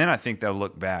end. And then I think they'll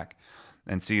look back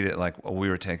and see that, like, we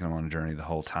were taking them on a journey the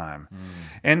whole time.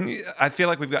 And I feel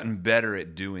like we've gotten better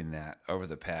at doing that over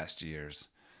the past years,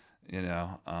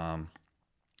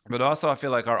 but also I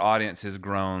feel like our audience has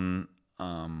grown.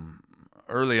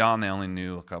 Early on, they only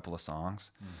knew a couple of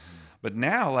songs. But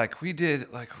now, like, we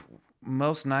did, like,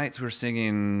 most nights we're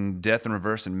singing Death in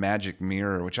Reverse and Magic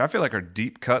Mirror, which I feel like are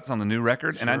deep cuts on the new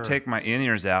record. Sure. And I'd take my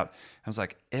in-ears out. I was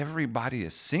like, everybody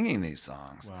is singing these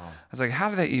songs. Wow. I was like, how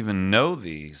do they even know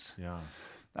these? Yeah.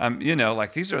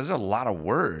 like there's a lot of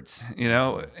words,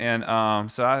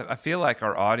 and so I feel like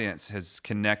our audience has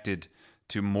connected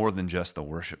to more than just the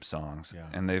worship songs,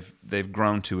 and they've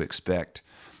grown to expect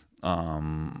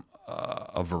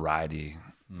a variety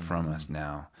from us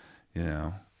now,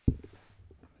 Oh,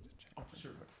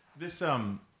 sure.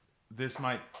 This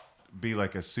might be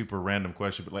like a super random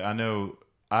question, but like I know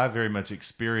I very much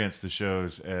experience the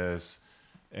shows as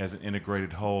an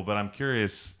integrated whole, but I'm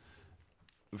curious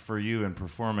for you in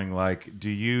performing, like, do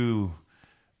you,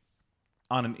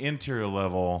 on an interior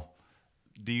level,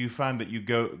 do you find that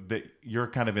you're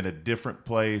kind of in a different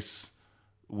place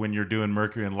when you're doing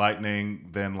Mercury and Lightning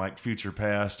than like Future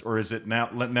Past, or is it now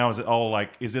is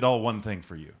it all one thing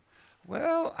for you?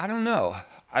 Well, I don't know.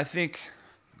 I think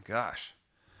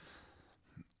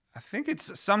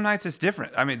it's some nights it's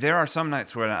different. I mean, there are some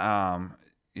nights where,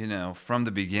 from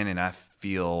the beginning, I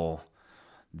feel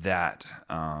that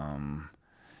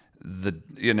the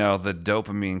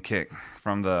dopamine kick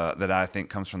that I think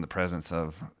comes from the presence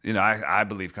of, I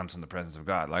believe comes from the presence of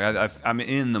God. Like I'm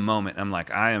in the moment. I'm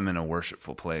like, I am in a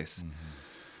worshipful place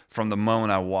from the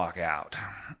moment I walk out,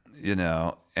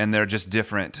 and they're just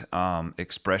different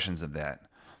expressions of that.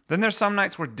 Then there's some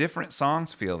nights where different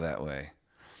songs feel that way.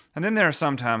 And then there are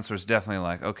some times where it's definitely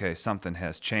like, okay, something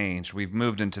has changed. We've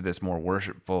moved into this more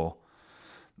worshipful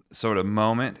sort of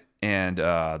moment, and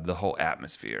the whole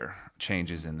atmosphere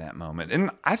changes in that moment. And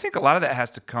I think a lot of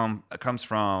that comes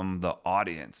from the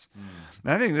audience.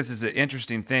 And I think this is an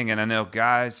interesting thing. And I know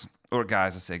I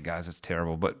say guys, it's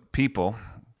terrible, but people,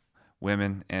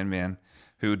 women and men,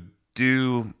 who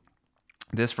do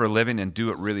this for a living and do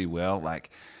it really well,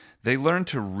 like they learn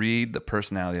to read the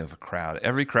personality of a crowd.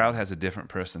 Every crowd has a different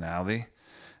personality.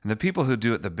 And the people who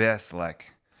do it the best,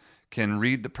 like, can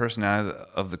read the personality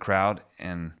of the crowd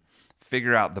and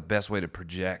figure out the best way to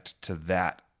project to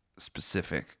that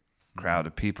specific crowd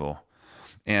of people.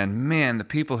 And man, the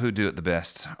people who do it the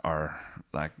best are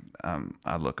like,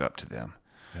 I look up to them.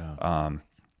 Yeah.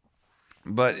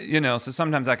 But, so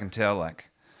sometimes I can tell, like,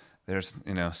 there's,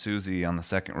 Susie on the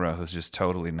second row who's just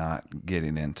totally not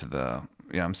getting into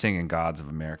I'm singing Gods of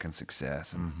American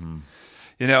Success. And,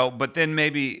 but then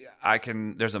maybe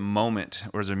there's a moment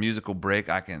or there's a musical break,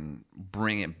 I can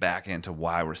bring it back into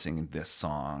why we're singing this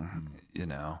song,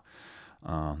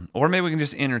 or maybe we can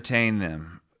just entertain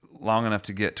them long enough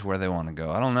to get to where they want to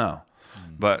go. I don't know.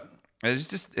 But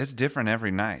it's different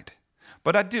every night.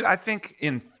 But I think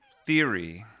in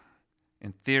theory,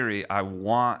 I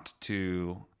want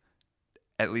to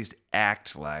at least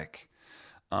act like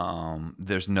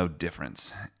there's no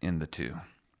difference in the two.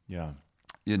 Yeah.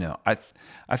 I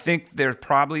think there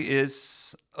probably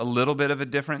is a little bit of a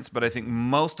difference, but I think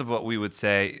most of what we would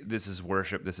say, this is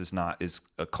worship, this is not, is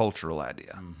a cultural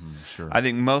idea. Sure. I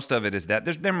think most of it is that.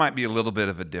 There might be a little bit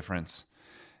of a difference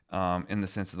in the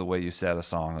sense of the way you set a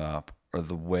song up or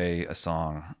the way a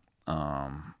song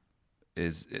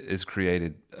is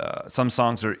created. Some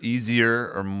songs are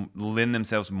easier or lend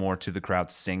themselves more to the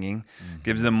crowd singing,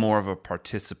 gives them more of a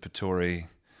participatory,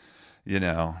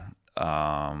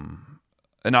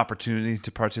 an opportunity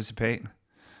to participate.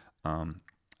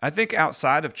 I think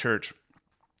outside of church,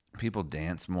 people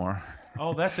dance more.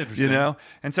 Oh, that's interesting.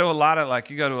 And so a lot of,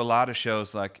 you go to a lot of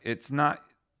shows, it's not,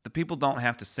 the people don't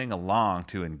have to sing along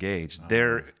to engage.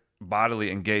 They're bodily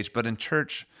engaged. But in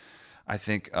church, I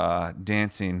think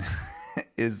dancing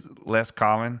is less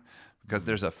common because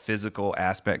there's a physical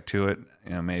aspect to it.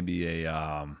 Maybe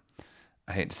I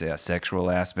hate to say a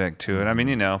sexual aspect to it. I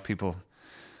mean, people,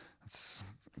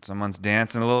 someone's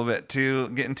dancing a little bit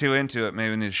getting too into it.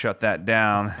 Maybe we need to shut that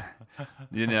down,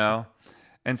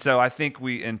 And so I think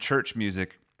in church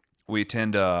music, we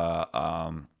tend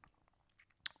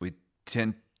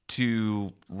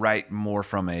to write more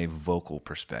from a vocal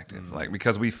perspective,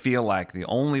 because we feel like the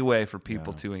only way for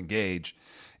people to engage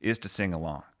is to sing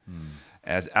along.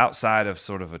 As outside of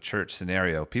sort of a church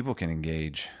scenario, people can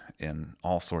engage in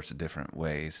all sorts of different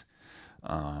ways.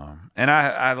 And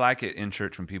I like it in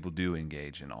church when people do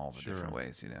engage in all the different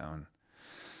ways,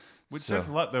 Which says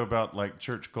a lot, though, about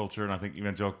church culture, and I think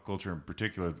evangelical culture in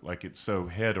particular. It's so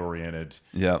head oriented.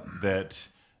 Yep. That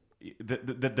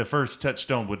the first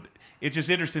touchstone would. It's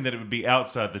just interesting that it would be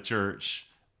outside the church.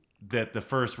 That the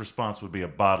first response would be a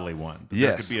bodily one. But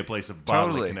there could be a place of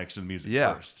bodily connection to music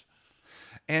first.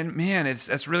 And man,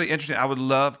 that's really interesting. I would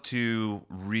love to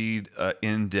read an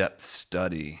in-depth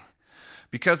study.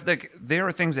 Because there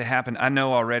are things that happen. I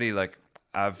know already,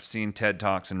 I've seen TED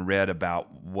Talks and read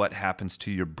about what happens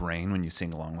to your brain when you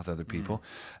sing along with other people.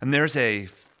 And there's a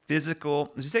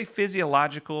physical, did you say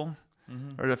physiological?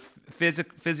 Or a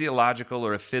physiological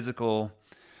or a physical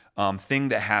thing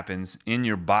that happens in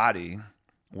your body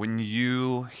when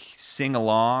you sing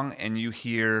along and you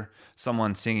hear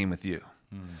someone singing with you.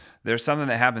 There's something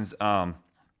that happens.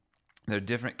 There are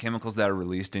different chemicals that are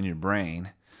released in your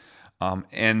brain.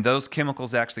 And those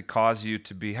chemicals actually cause you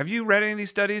to be... Have you read any of these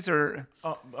studies? Or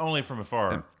Only from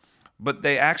afar. But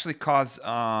they actually cause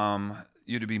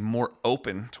you to be more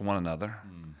open to one another.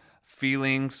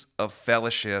 Feelings of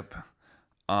fellowship.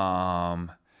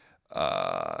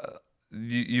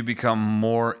 You become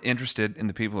more interested in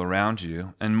the people around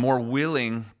you and more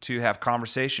willing to have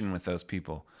conversation with those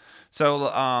people.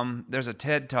 So there's a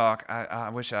TED Talk. I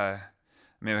wish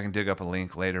maybe I can dig up a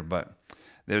link later, but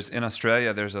in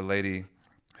Australia, there's a lady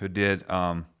who did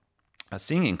a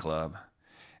singing club,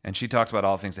 and she talked about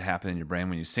all the things that happen in your brain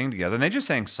when you sing together. And they just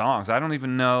sang songs. I don't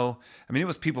even know. I mean, it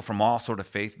was people from all sort of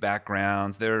faith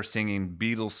backgrounds. They were singing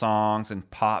Beatles songs and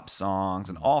pop songs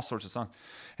and all sorts of songs.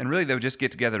 And really, they would just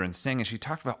get together and sing. And she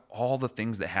talked about all the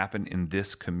things that happened in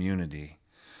this community.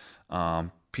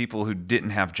 People who didn't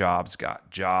have jobs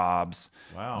got jobs.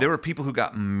 Wow. There were people who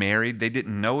got married. They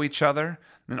didn't know each other.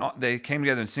 And they came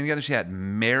together and sang together. She had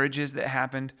marriages that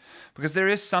happened. Because there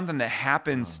is something that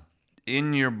happens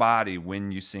in your body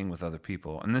when you sing with other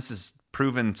people. And this is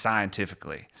proven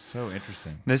scientifically. So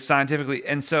interesting. This scientifically.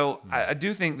 And so I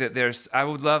do think that I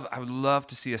would love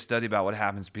to see a study about what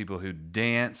happens to people who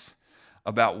dance,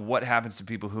 about what happens to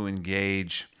people who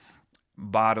engage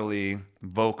bodily,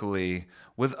 vocally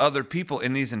with other people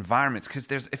in these environments. Because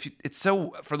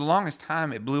for the longest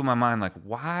time, it blew my mind. Like,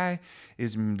 why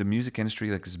is the music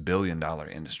industry like this $1 billion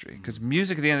industry? Because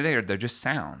music at the end of the day, they're just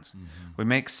sounds. We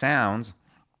make sounds,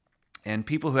 and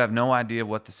people who have no idea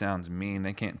what the sounds mean,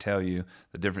 they can't tell you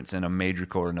the difference in a major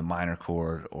chord and a minor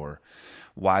chord, or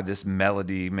why this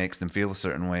melody makes them feel a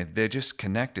certain way. They're just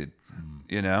connected,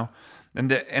 you know?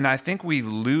 And I think we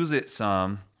lose it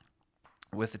some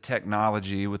with the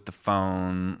technology, with the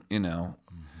phone, you know.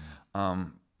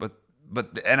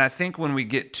 But I think when we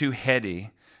get too heady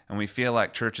and we feel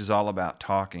like church is all about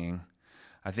talking,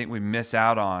 I think we miss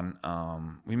out on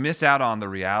the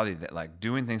reality that like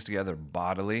doing things together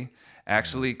bodily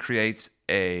actually creates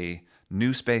a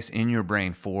new space in your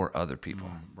brain for other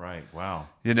people. Right. Wow.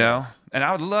 You know? And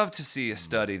I would love to see a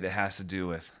study that has to do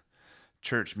with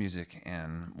church music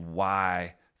and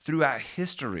why throughout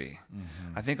history,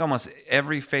 I think almost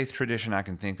every faith tradition I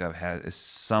can think of is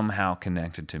somehow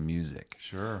connected to music.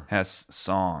 Sure. Has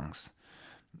songs,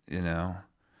 you know.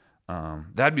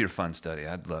 That'd be a fun study.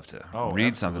 I'd love to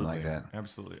read something like that.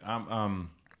 Absolutely.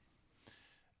 I'm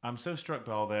so struck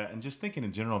by all that, and just thinking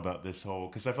in general about this whole,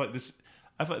 because I feel like this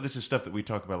is stuff that we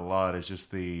talk about a lot. Is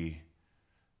just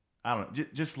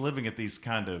just living at these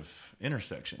kind of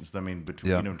intersections. I mean,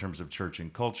 between in terms of church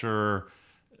and culture,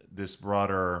 this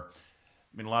broader.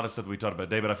 I mean, a lot of stuff that we talked about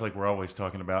today, but I feel like we're always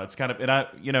talking about. It's kind of, and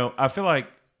I feel like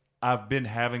I've been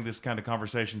having this kind of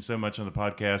conversation so much on the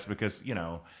podcast because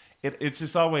it's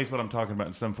just always what I'm talking about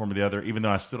in some form or the other. Even though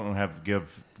I still don't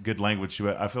give good language to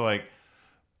it, I feel like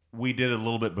we did a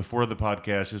little bit before the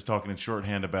podcast, just talking in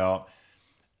shorthand about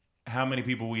how many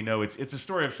people we know. It's a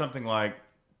story of something like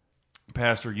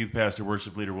pastor, youth pastor,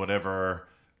 worship leader, whatever,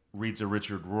 reads a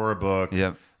Richard Rohr book.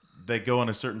 Yep. They go on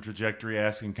a certain trajectory,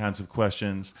 asking kinds of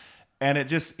questions. And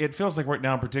it feels like right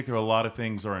now in particular, a lot of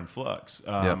things are in flux.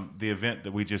 The event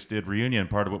that we just did, Reunion,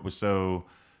 part of what was so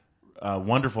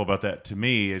wonderful about that to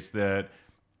me is that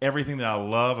everything that I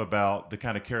love about the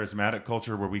kind of charismatic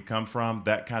culture where we come from,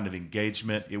 that kind of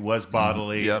engagement, it was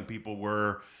bodily and people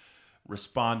were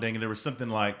responding. And there was something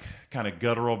like kind of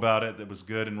guttural about it that was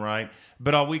good and right.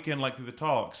 But all weekend, like through the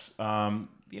talks,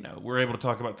 we're able to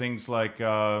talk about things like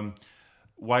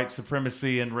white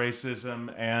supremacy and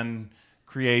racism and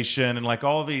creation and like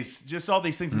all these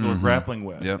things people are grappling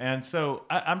with. Yep. And so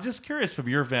I'm just curious from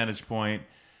your vantage point,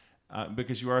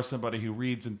 because you are somebody who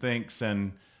reads and thinks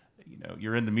and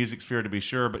you're in the music sphere to be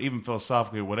sure, but even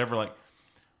philosophically or whatever, like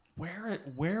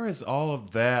where is all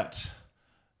of that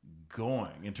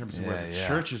going in terms of where the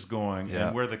church is going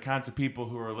and where the kinds of people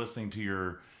who are listening to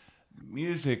your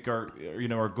music are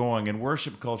going, and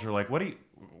worship culture? Like what do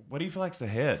you feel like's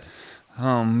ahead?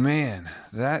 Oh man,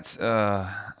 that's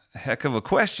a heck of a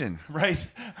question. Right.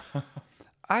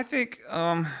 I think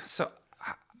so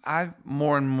I've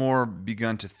more and more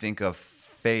begun to think of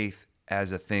faith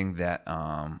as a thing that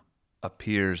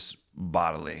appears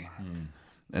bodily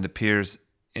and appears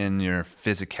in your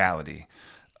physicality.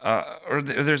 Or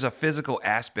there's a physical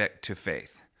aspect to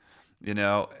faith,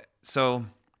 So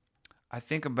I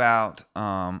think about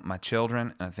my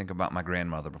children, and I think about my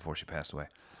grandmother before she passed away.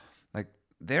 Like,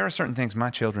 there are certain things my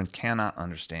children cannot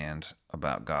understand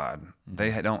about God.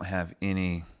 They don't have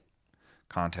any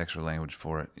context or language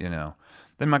for it, you know.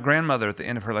 Then my grandmother, at the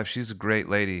end of her life, she's a great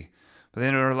lady. But at the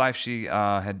end of her life, she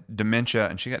had dementia,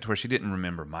 and she got to where she didn't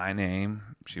remember my name.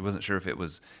 She wasn't sure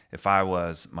if I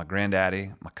was my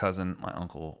granddaddy, my cousin, my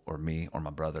uncle, or me, or my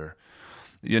brother,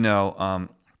 you know.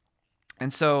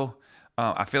 And so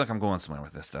I feel like I'm going somewhere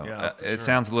with this, though. Yeah, It sure.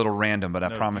 sounds a little random, but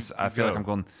I promise I feel like I'm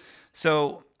going.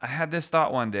 So I had this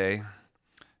thought one day,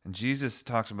 and Jesus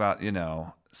talks about, you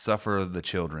know, suffer the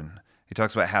children. He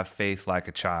talks about have faith like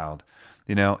a child.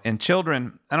 You know, and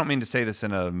children, I don't mean to say this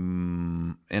in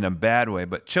a bad way,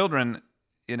 but children,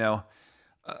 you know,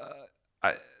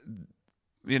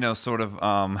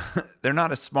 they're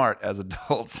not as smart as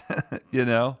adults, you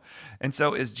know? And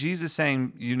so is Jesus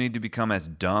saying you need to become as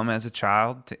dumb as a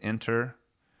child to enter,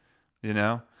 you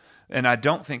know? And I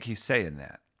don't think he's saying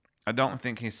that. I don't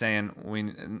think he's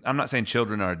saying I'm not saying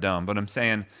children are dumb, but I'm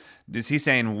saying, is he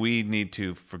saying we need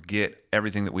to forget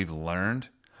everything that we've learned?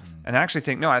 And I actually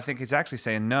think, I think he's actually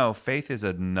saying, no, faith is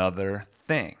another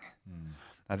thing.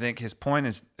 I think his point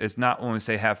is not when we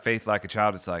say have faith like a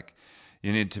child, it's like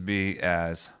you need to be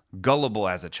as gullible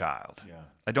as a child. Yeah.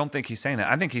 I don't think he's saying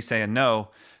that. I think he's saying, no,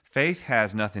 faith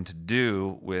has nothing to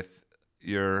do with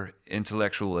your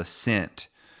intellectual assent,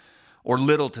 or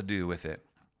little to do with it,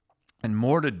 and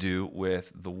more to do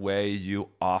with the way you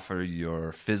offer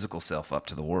your physical self up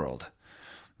to the world.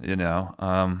 You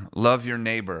know, love your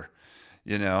neighbor.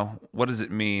 You know, what does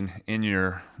it mean in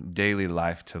your daily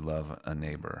life to love a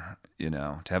neighbor? You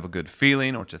know, to have a good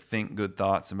feeling or to think good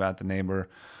thoughts about the neighbor,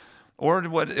 or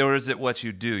is it what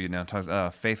you do? You know,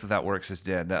 faith without works is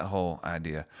dead. That whole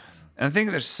idea, and I think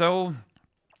there's so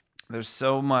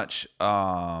much.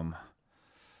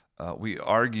 We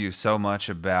argue so much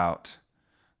about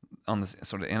on this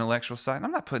sort of intellectual side. And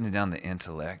I'm not putting it down the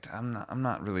intellect. I'm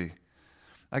not really.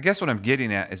 I guess what I'm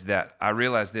getting at is that I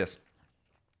realize this.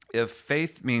 If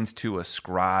faith means to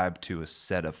ascribe to a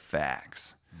set of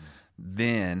facts,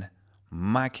 then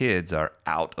my kids are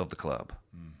out of the club.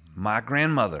 Mm-hmm. My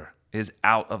grandmother is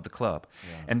out of the club.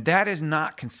 Yeah. And that is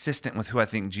not consistent with who I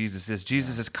think Jesus is.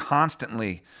 Jesus is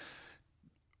constantly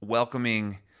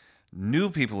welcoming new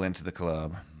people into the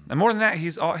club. Mm-hmm. And more than that,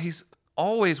 he's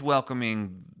always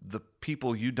welcoming the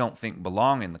people you don't think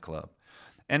belong in the club.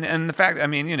 And the fact, I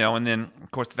mean, you know, and then, of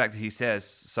course, the fact that he says,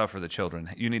 suffer the children.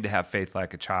 You need to have faith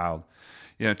like a child.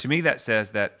 You know, to me, that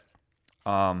says that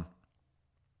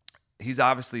he's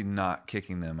obviously not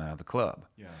kicking them out of the club.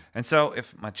 Yeah. And so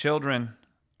if my children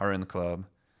are in the club,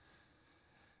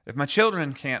 if my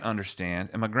children can't understand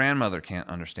and my grandmother can't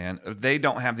understand, if they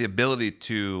don't have the ability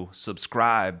to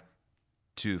subscribe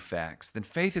to facts, then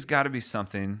faith has got to be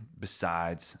something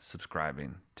besides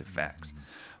subscribing to facts. Mm-hmm.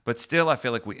 But still, I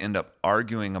feel like we end up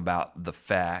arguing about the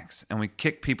facts, and we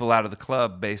kick people out of the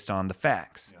club based on the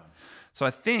facts. Yeah. So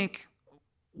I think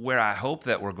where I hope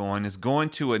that we're going is going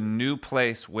to a new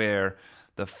place where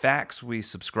the facts we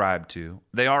subscribe to,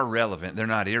 they are relevant. They're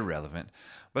not irrelevant.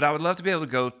 But I would love to be able to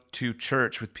go to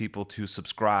church with people to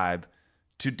subscribe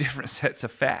to different sets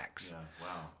of facts. Yeah.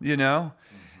 Wow. You know?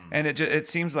 Mm-hmm. And it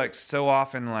seems like so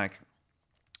often, like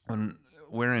when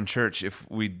we're in church, if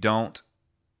we don't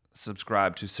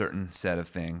subscribe to certain set of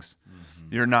things,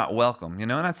 you're not welcome, you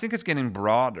know? And I think it's getting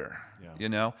broader, you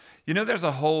know? You know, there's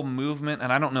a whole movement,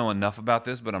 and I don't know enough about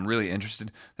this, but I'm really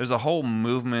interested. There's a whole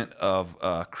movement of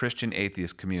Christian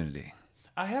atheist community.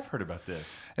 I have heard about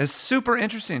this. It's super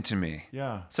interesting to me.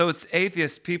 Yeah. So it's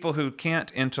atheists, people who can't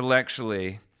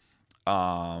intellectually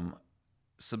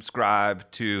subscribe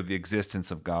to the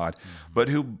existence of God, but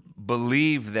who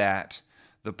believe that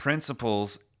the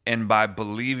principles, and by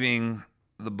believing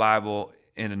the Bible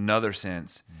in another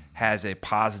sense, has a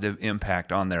positive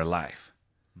impact on their life.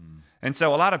 And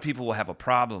so a lot of people will have a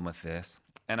problem with this,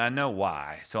 and I know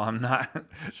why. So I'm not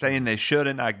saying they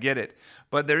shouldn't, I get it.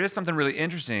 But there is something really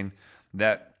interesting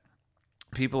that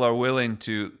people are willing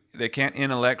to, they can't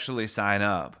intellectually sign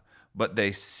up, but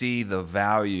they see the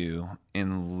value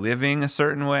in living a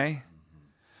certain way,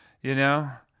 you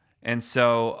know? And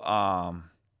so,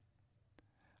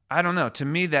 I don't know, to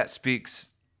me that's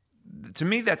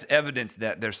evidence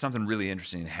that there's something really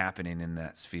interesting happening in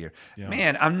that sphere. Yeah.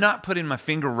 Man, I'm not putting my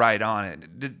finger right on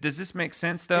it. Does this make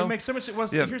sense, though? It makes so much sense. Well,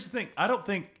 here's the thing. I don't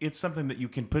think it's something that you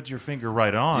can put your finger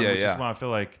right on, which is why I feel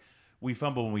like we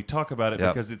fumble when we talk about it,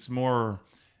 because it is more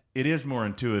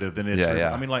intuitive than it is.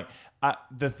 I mean, like,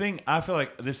 the thing, I feel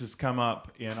like this has come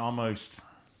up in almost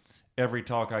every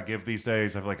talk I give these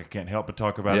days. I feel like I can't help but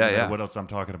talk about it, no matter what else I'm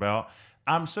talking about.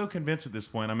 I'm so convinced at this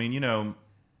point. I mean, you know,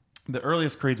 the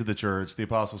earliest creeds of the church, the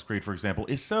Apostles' Creed, for example,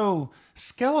 is so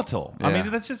skeletal. Yeah. I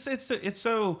mean, that's just it's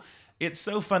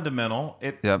so fundamental.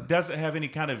 It doesn't have any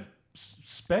kind of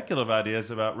speculative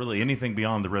ideas about really anything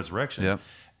beyond the resurrection. Yep.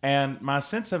 And my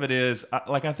sense of it is,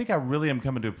 I think I really am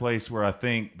coming to a place where I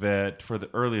think that for the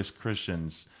earliest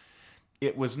Christians,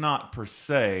 it was not per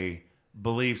se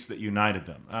beliefs that united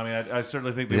them. I mean, I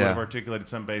certainly think they would have articulated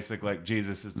some basic, like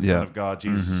Jesus is the Son of God,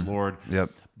 Jesus is Lord.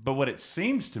 Yep. But what it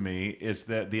seems to me is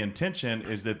that the intention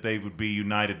is that they would be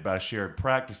united by shared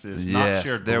practices, not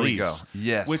shared there beliefs. We go.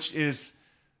 Yes. Which is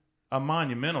a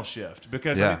monumental shift,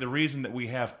 because I think the reason that we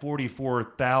have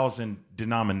 44,000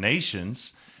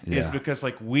 denominations is because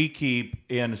like we keep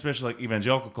in, especially like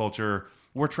evangelical culture,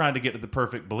 we're trying to get to the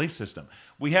perfect belief system.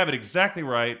 We have it exactly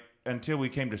right until we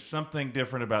came to something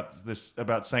different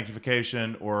about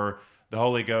sanctification or the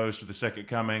Holy Ghost or the second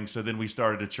coming. So then we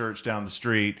started a church down the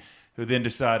street who then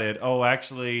decided, oh,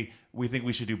 actually, we think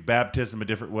we should do baptism a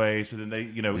different way. So then they,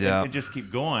 and just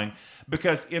keep going.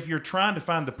 Because if you're trying to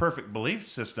find the perfect belief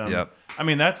system, I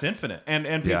mean, that's infinite.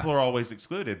 And people are always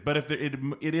excluded. But if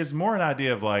it is more an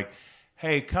idea of like,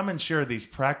 hey, come and share these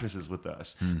practices with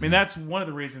us. I mean, that's one of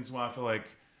the reasons why I feel like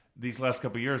these last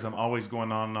couple of years, I'm always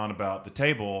going on and on about the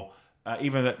table.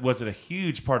 Even that wasn't a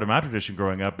huge part of my tradition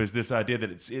growing up, is this idea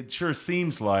that it sure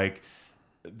seems like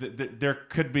there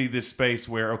could be this space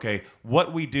where, okay,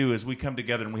 what we do is we come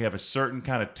together and we have a certain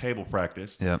kind of table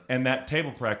practice, and that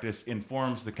table practice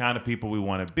informs the kind of people we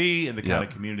want to be and the kind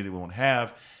of community that we want to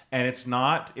have. And it's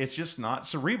just not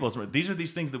cerebral. These are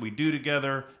these things that we do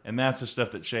together, and that's the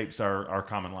stuff that shapes our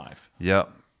common life.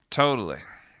 Yep, totally.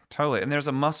 And there's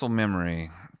a muscle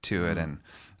memory to it, and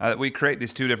we create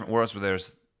these two different worlds where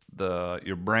there's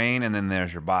your brain and then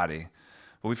there's your body,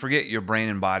 but we forget your brain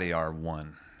and body are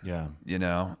one. Yeah.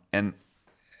 And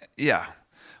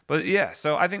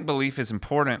so I think belief is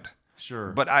important.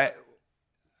 Sure. But I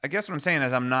guess what I'm saying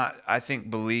is I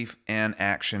think belief and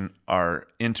action are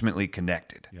intimately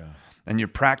connected. Yeah. And your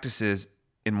practices,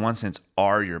 in one sense,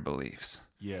 are your beliefs.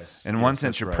 Yes. In one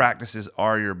sense, your practices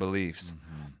are your beliefs.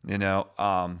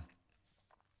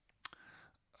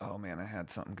 Oh man, I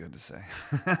had something good to say.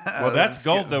 Well, that's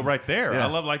gold though, right there. Yeah. I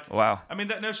love wow. I mean,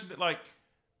 that notion that like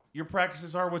your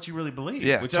practices are what you really believe.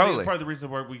 Yeah, which I think is part of the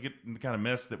reason why we get in the kind of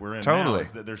mess that we're in now,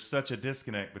 is that there's such a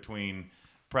disconnect between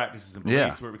practices and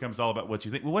beliefs where it becomes all about what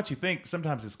you think. Well, what you think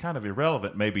sometimes is kind of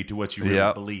irrelevant maybe to what you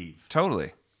really believe.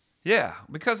 Totally. Yeah,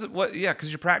 because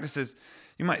your practices,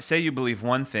 you might say you believe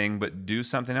one thing but do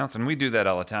something else, and we do that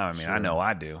all the time. I mean, I know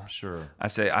I do. Sure. I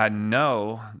say I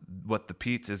know what the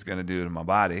pizza is going to do to my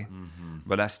body,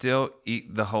 but I still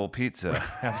eat the whole pizza.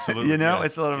 Absolutely.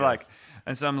 It's sort of like,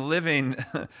 and so I'm living.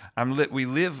 We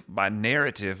live by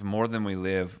narrative more than we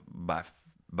live by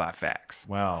facts.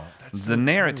 Wow, that's the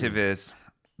narrative is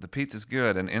the pizza's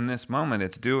good, and in this moment,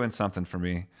 it's doing something for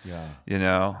me. Yeah.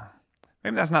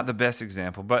 Maybe that's not the best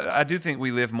example, but I do think we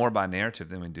live more by narrative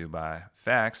than we do by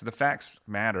facts. The facts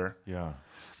matter. Yeah.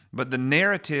 But the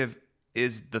narrative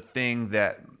is the thing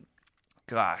that,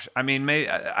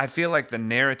 I feel like the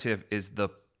narrative is the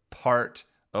part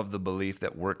of the belief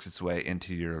that works its way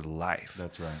into your life.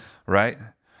 That's right. Right?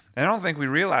 And I don't think we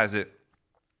realize it.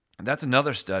 That's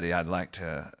another study I'd like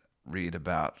to read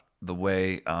about the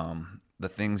way the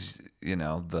things,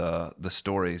 the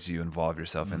stories you involve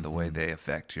yourself in, the way they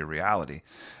affect your reality.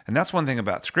 And that's one thing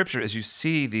about Scripture is you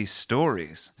see these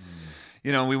stories.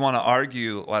 We want to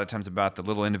argue a lot of times about the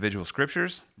little individual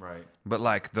scriptures. Right. But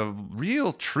like the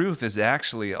real truth is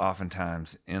actually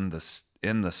oftentimes in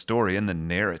the story, in the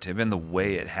narrative, in the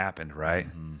way it happened, right?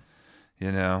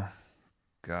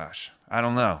 Gosh, I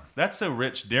don't know. That's so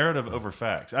rich, narrative over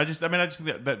facts. I just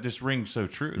think that just rings so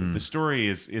true. The story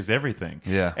is everything.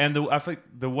 Yeah. And I think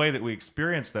the way that we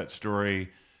experience that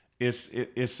story is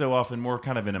so often more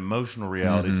kind of an emotional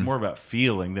reality. It's more about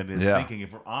feeling than it is thinking,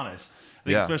 if we're honest. I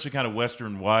think especially kind of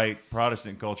Western white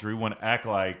Protestant culture, we want to act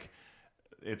like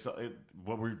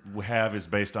what we have is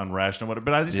based on rational whatever.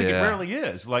 But I just think it rarely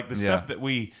is. Like the stuff that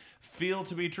we feel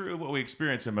to be true, what we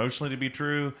experience emotionally to be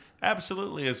true,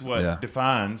 absolutely is what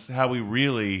defines how we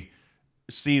really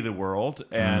see the world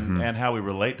and how we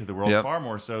relate to the world, far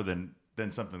more so than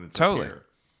something that's up here.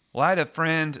 Well, I had a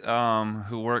friend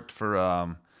who worked for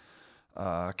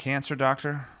a cancer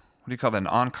doctor. What do you call that? An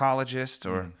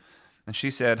oncologist, and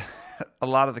she said a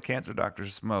lot of the cancer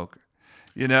doctors smoke.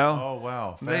 Oh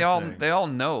wow! They all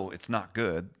know it's not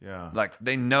good. Yeah, like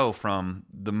they know from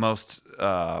the most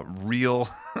real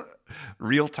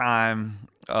time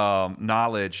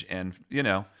knowledge, and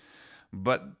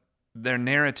but their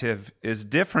narrative is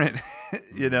different.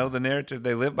 The narrative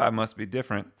they live by must be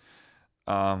different.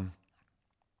 But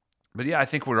I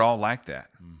think we're all like that,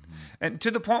 and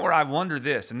to the point where I wonder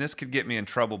this, and this could get me in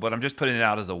trouble, but I'm just putting it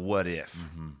out as a what if.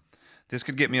 This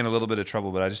could get me in a little bit of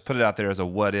trouble, but I just put it out there as a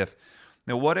what if.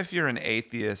 Now, what if you're an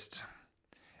atheist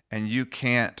and you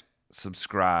can't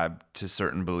subscribe to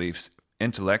certain beliefs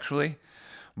intellectually,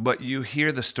 but you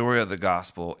hear the story of the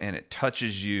gospel and it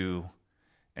touches you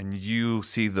and you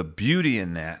see the beauty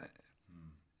in that,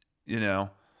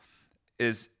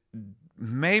 is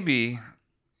maybe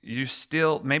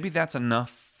maybe that's enough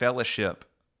fellowship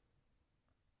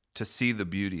to see the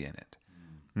beauty in it.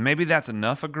 Maybe that's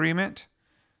enough agreement.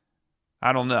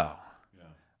 I don't know.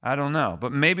 I don't know.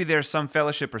 But maybe there's some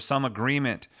fellowship or some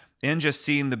agreement in just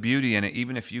seeing the beauty in it,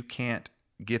 even if you can't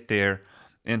get there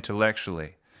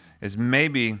intellectually, is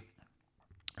maybe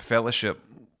fellowship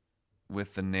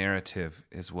with the narrative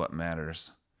is what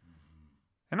matters.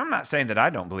 And I'm not saying that I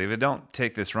don't believe it. Don't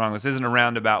take this wrong. This isn't a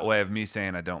roundabout way of me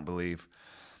saying I don't believe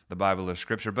the Bible or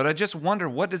Scripture. But I just wonder,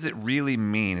 what does it really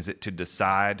mean? Is it to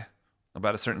decide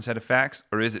about a certain set of facts,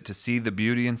 or is it to see the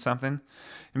beauty in something?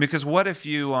 And because what if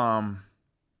you,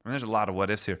 there's a lot of what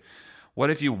ifs here. What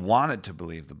if you wanted to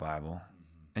believe the Bible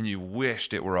and you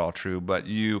wished it were all true, but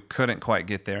you couldn't quite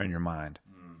get there in your mind?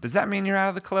 Does that mean you're out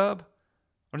of the club?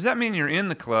 Or does that mean you're in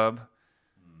the club,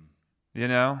 in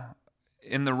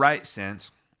the right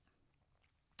sense,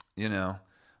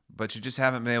 but you just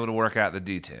haven't been able to work out the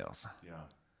details?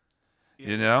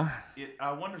 Yeah.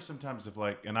 I wonder sometimes if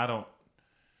and I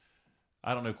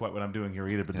don't know quite what I'm doing here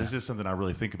either, but this is something I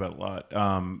really think about a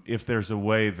lot. If there's a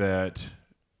way that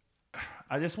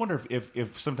I just wonder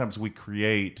if sometimes we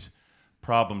create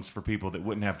problems for people that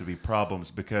wouldn't have to be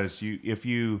problems, because if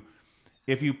you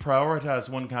prioritize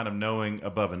one kind of knowing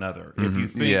above another, if you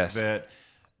think that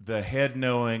the head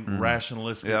knowing,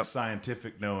 rationalistic,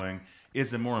 scientific knowing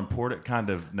is a more important kind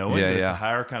of knowing, it's a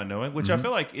higher kind of knowing, which I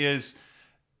feel like is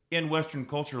in Western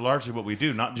culture largely what we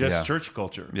do, not just church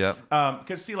culture.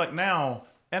 Because now,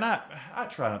 and I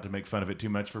try not to make fun of it too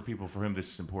much for people for whom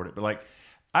this is important, but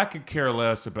I could care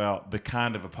less about the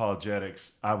kind of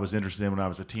apologetics I was interested in when I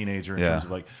was a teenager in terms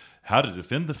of how to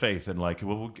defend the faith and look,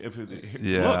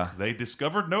 they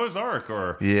discovered Noah's Ark,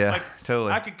 or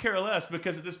totally. I could care less,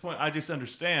 because at this point I just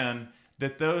understand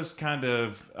that those kind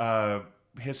of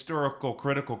historical,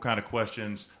 critical kind of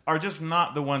questions are just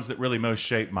not the ones that really most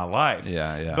shape my life.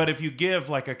 But if you give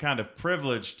a kind of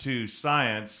privilege to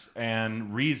science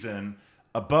and reason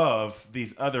above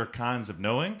these other kinds of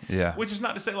knowing, which is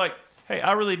not to say hey,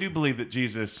 I really do believe that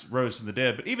Jesus rose from the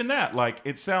dead, but even that,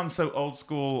 it sounds so old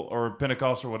school or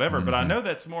Pentecostal or whatever, but I know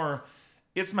that's more,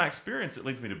 it's my experience that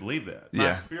leads me to believe that.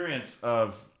 My experience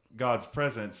of God's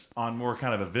presence on more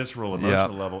kind of a visceral,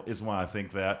 emotional level is why I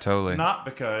think that. Totally. Not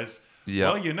because,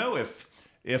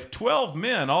 if 12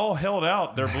 men all held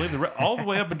out their belief all the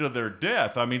way up into their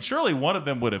death, surely one of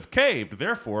them would have caved.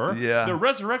 Therefore, the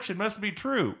resurrection must be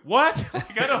true. What?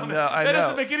 I don't know. That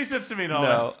doesn't make any sense to me.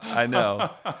 No, I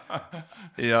know.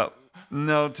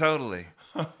 No, totally.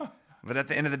 But at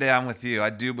the end of the day, I'm with you. I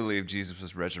do believe Jesus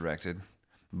was resurrected,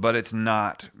 but it's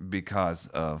not because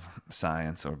of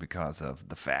science or because of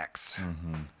the facts.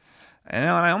 And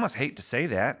I almost hate to say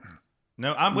that.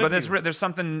 No, I'm with you. But there's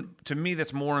something to me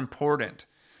that's more important.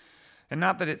 And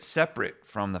not that it's separate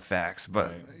from the facts,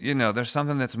 but, there's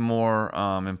something that's more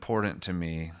important to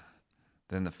me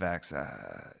than the facts.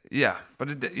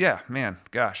 Man,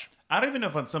 gosh. I don't even know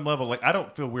if on some level, I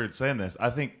don't feel weird saying this. I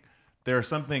think there are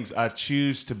some things I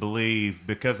choose to believe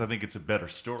because I think it's a better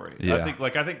story. I think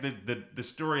the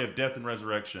story of death and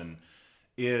resurrection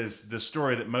is the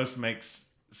story that most makes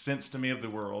sense to me of the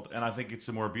world, and I think it's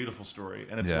a more beautiful story,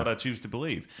 and it's what I choose to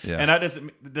believe. And that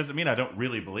doesn't mean I don't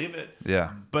really believe it.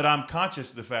 But I'm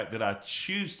conscious of the fact that I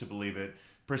choose to believe it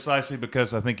precisely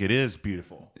because I think it is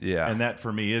beautiful. And that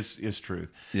for me is truth.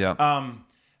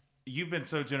 You've been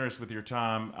so generous with your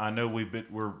time. I know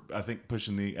we're I think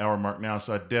pushing the hour mark now,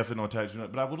 so I definitely want to touch on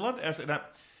it. But I would love to ask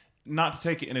not to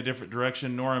take it in a different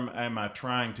direction, nor am I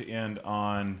trying to end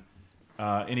on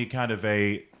any kind of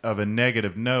a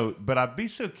negative note, but I'd be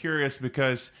so curious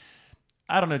because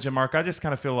I don't know, Jim Mark, I just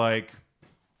kind of feel like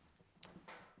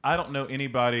I don't know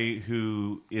anybody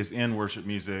who is in worship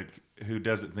music who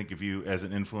doesn't think of you as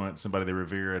an influence, somebody they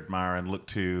revere, admire, and look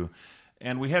to.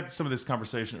 And we had some of this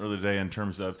conversation earlier today in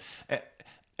terms of,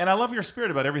 and I love your spirit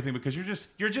about everything, because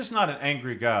you're just not an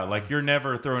angry guy. You're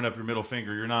never throwing up your middle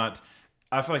finger. You're not.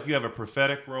 I feel like you have a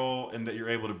prophetic role in that you're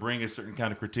able to bring a certain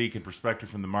kind of critique and perspective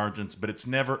from the margins, but it's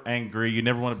never angry. You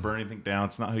never want to burn anything down.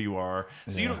 It's not who you are.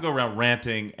 So you don't go around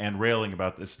ranting and railing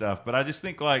about this stuff. But I just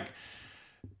think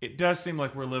it does seem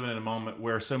like we're living in a moment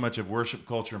where so much of worship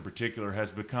culture in particular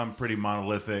has become pretty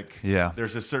monolithic.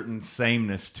 There's a certain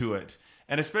sameness to it.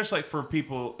 And especially for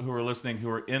people who are listening who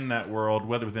are in that world,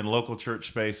 whether within local church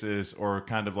spaces or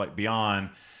kind of beyond,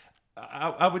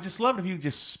 I would just love it if you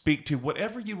just speak to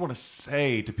whatever you want to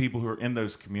say to people who are in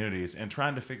those communities and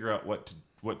trying to figure out what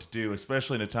to do,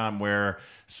 especially in a time where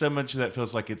so much of that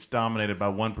feels like it's dominated by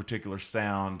one particular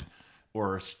sound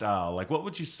or a style. Like, what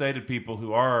would you say to people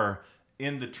who are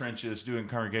in the trenches doing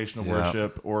congregational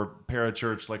worship or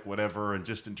parachurch, like whatever, and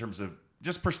just in terms of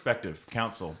just perspective,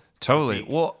 counsel? Totally.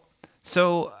 critique? Well,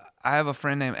 so I have a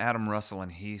friend named Adam Russell,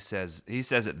 and he says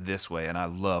it this way, and I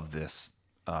love this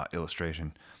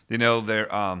illustration.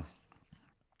 They're on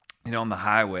the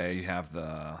highway, you have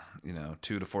the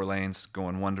 2 to 4 lanes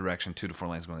going one direction, 2 to 4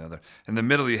 lanes going the other. In the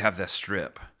middle, you have that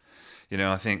strip.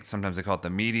 I think sometimes they call it the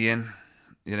median.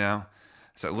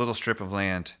 It's a little strip of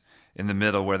land in the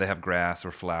middle where they have grass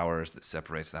or flowers that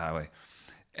separates the highway.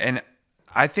 And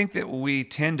I think that we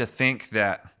tend to think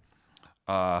that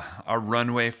our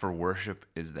runway for worship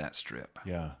is that strip.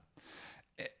 Yeah.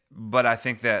 But I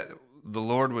think that the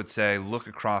Lord would say, look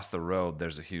across the road,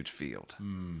 there's a huge field.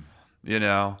 And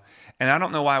I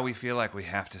don't know why we feel like we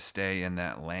have to stay in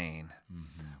that lane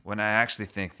when I actually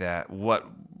think that what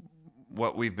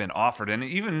we've been offered, and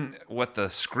even what the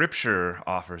Scripture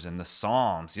offers in the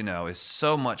Psalms, is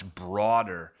so much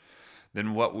broader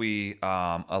than what we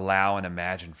allow and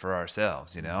imagine for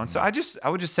ourselves, And so I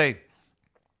would just say,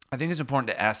 I think it's important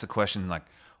to ask the question, like,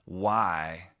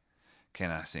 why can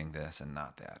I sing this and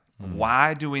not that?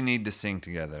 Why do we need to sing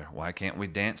together? Why can't we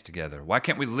dance together? Why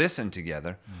can't we listen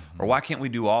together? Or why can't we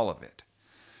do all of it?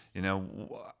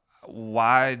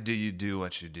 Why do you do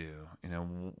what you do?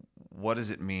 What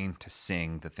does it mean to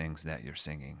sing the things that you're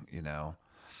singing?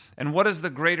 And what is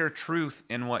the greater truth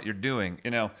in what you're doing?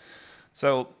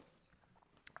 So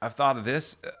I've thought of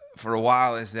this for a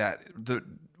while, is that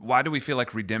why do we feel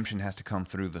like redemption has to come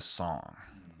through the song?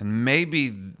 And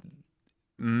maybe,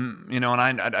 and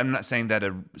I'm not saying that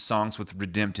songs with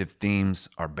redemptive themes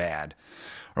are bad,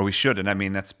 or we shouldn't. I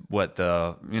mean, that's what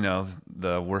the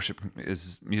worship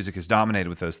music is dominated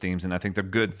with, those themes, and I think they're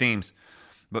good themes.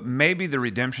 But maybe the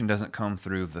redemption doesn't come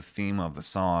through the theme of the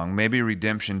song. Maybe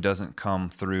redemption doesn't come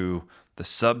through the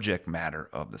subject matter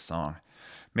of the song.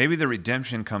 Maybe the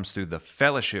redemption comes through the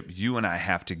fellowship you and I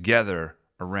have together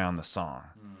around the song.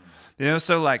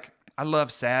 So like, I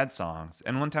love sad songs.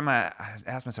 And one time I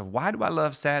asked myself, why do I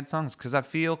love sad songs? Because I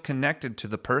feel connected to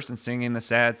the person singing the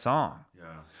sad song.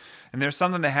 Yeah. And there's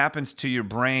something that happens to your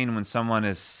brain when someone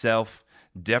is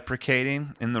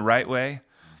self-deprecating in the right way.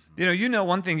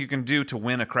 One thing you can do to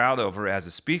win a crowd over as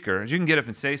a speaker is you can get up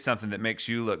and say something that makes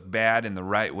you look bad in the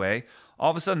right way. All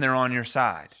of a sudden, they're on your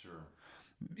side. Sure.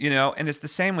 And it's the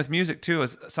same with music too.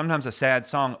 As sometimes a sad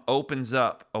song opens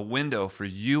up a window for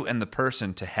you and the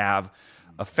person to have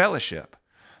a fellowship.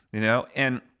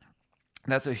 And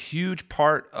that's a huge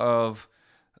part of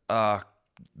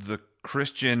the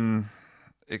Christian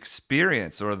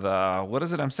experience, or what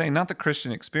is it I'm saying? Not the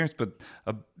Christian experience, but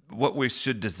what we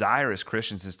should desire as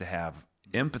Christians is to have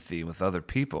empathy with other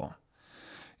people.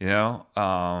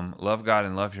 Love God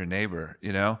and love your neighbor.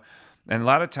 And a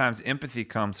lot of times empathy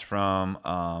comes from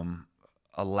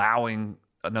allowing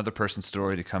another person's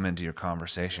story to come into your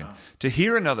conversation, to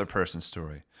hear another person's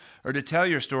story, or to tell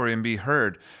your story and be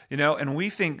heard. And we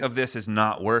think of this as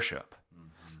not worship,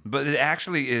 but it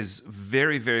actually is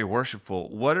very, very worshipful.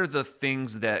 What are the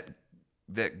things that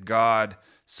God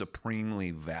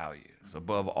supremely values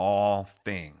above all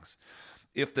things?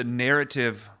 If the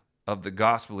narrative of the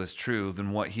gospel is true,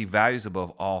 then what he values above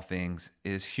all things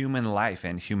is human life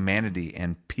and humanity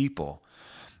and people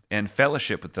and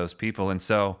fellowship with those people. And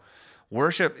so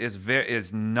worship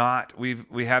is not,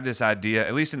 we have this idea,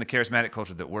 at least in the charismatic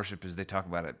culture, that worship is, they talk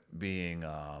about it being,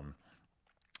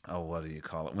 what do you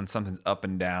call it? When something's up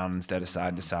and down instead of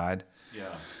side to side.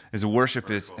 Yeah. Is worship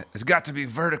vertical. It's got to be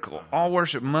vertical. All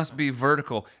worship must be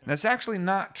vertical. And that's actually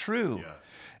not true. Yeah.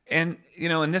 And,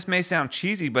 and this may sound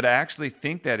cheesy, but I actually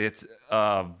think that it's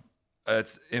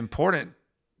important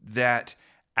that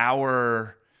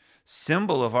our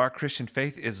symbol of our Christian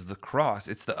faith is the cross.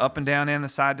 It's the up and down and the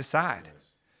side to side.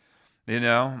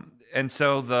 And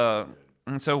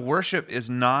so worship is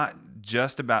not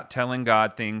just about telling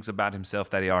God things about himself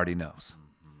that he already knows.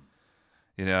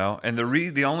 And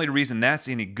the only reason that's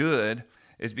any good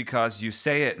is because you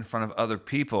say it in front of other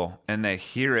people and they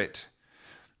hear it,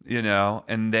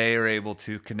 and they are able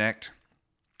to connect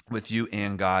with you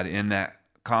and God in that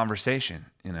conversation.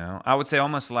 I would say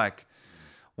almost like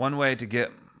one way to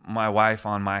get my wife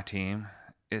on my team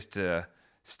is to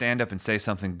stand up and say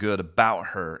something good about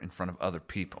her in front of other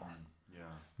people. Yeah.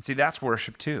 And see, that's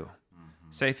worship too.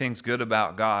 Mm-hmm. Say things good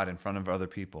about God in front of other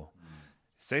people. Mm-hmm.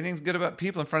 Say things good about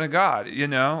people in front of God.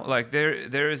 Like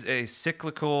there is a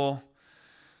cyclical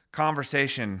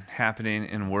conversation happening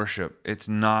in worship. It's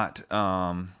not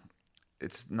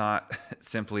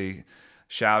simply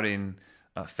shouting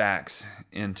facts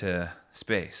into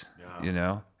space. Yeah. You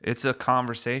know, it's a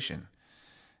conversation,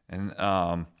 and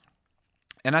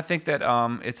I think that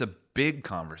it's a big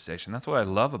conversation. That's what I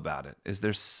love about it. Is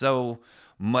there's so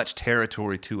much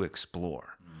territory to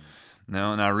explore. You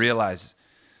know, and I realize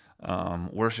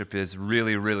worship is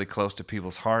really, really close to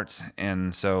people's hearts,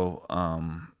 and so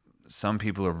some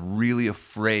people are really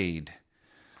afraid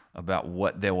about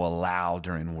what they will allow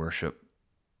during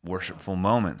worshipful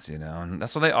moments, you know. And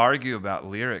that's why they argue about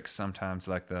lyrics sometimes,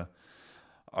 like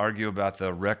argue about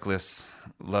the Reckless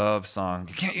Love song.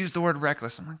 You can't use the word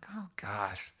reckless. I'm like, oh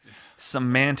gosh.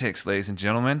 Semantics, ladies and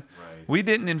gentlemen. Right. We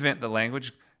didn't invent the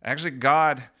language. Actually,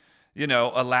 God, you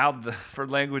know, allowed for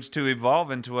language to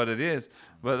evolve into what it is.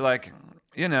 But like,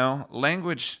 you know,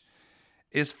 language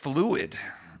is fluid,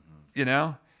 you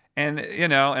know? And, you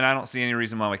know, and I don't see any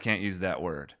reason why we can't use that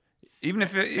word. Even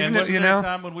if, Wasn't you there know, a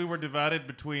time when we were divided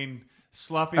between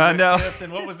sloppy no. kiss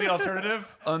and what was the alternative?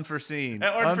 unforeseen.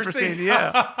 Unforeseen.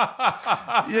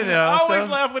 Yeah. You know, I always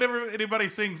laugh whenever anybody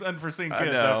sings Unforeseen Kiss,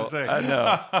 I have to say. I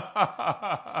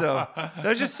know. So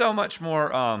there's just so much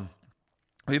more,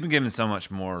 we've been given so much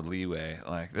more leeway.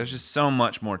 Like, there's just so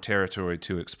much more territory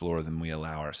to explore than we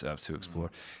allow ourselves to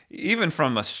explore. Even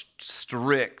from a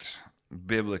strict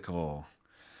biblical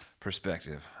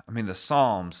perspective. I mean, the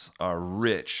Psalms are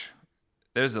rich.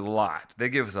 There's a lot. They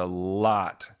give us a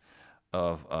lot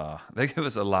of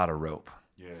rope.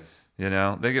 Yes. You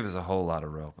know, they give us a whole lot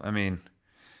of rope. I mean,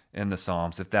 in the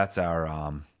Psalms, if that's our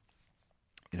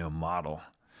model.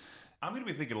 I'm going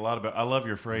to be thinking a lot about, I love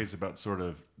your phrase about sort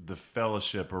of the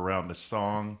fellowship around a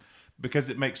song, because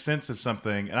it makes sense of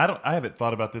something. And I haven't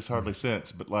thought about this hardly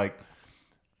since, but like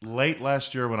late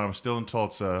last year when I was still in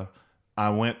Tulsa, I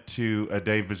went to a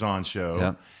Dave Bazan show.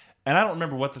 Yep. And I don't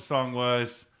remember what the song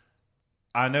was.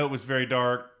 I know it was very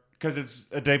dark because it's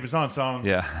a Dave Bazan song.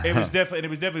 Yeah. It was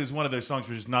definitely one of those songs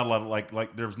where there's not a lot of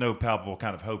like there was no palpable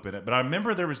kind of hope in it. But I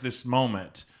remember there was this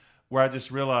moment where I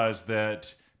just realized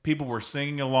that people were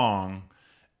singing along,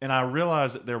 and I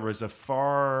realized that there was a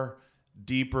far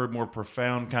deeper, more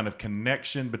profound kind of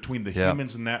connection between the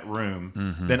humans in that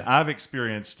room than I've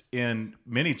experienced in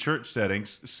many church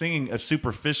settings, singing a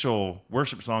superficial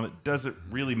worship song that doesn't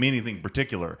really mean anything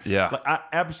particular. Yeah. Like, I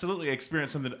absolutely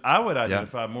experienced something that I would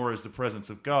identify more as the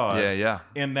presence of God. Yeah.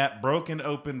 In that broken,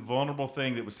 open, vulnerable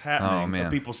thing that was Oh, happening, man.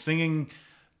 of people singing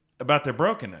about their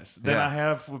brokenness, than Yeah. I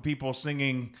have with people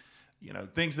singing, you know,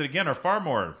 things that again are far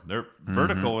more, they're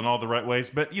vertical in all the right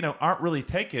ways, but you know, aren't really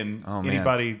taking Oh, man.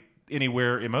 anybody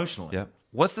anywhere emotionally. Yep.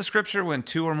 What's the scripture when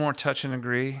two or more touch and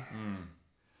agree?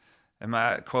 Am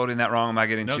I quoting that wrong? Am I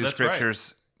getting No, two that's right.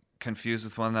 scriptures confused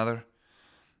with one another?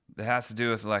 It has to do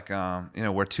with like,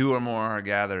 where two or more are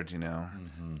gathered, you know,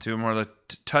 two or more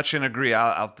touch and agree.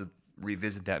 I'll have to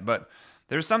revisit that. But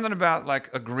there's something about like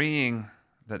agreeing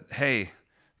that, hey,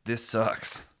 this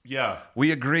sucks. Yeah.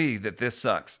 We agree that this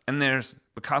sucks. And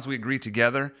because we agree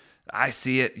together, I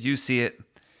see it, you see it,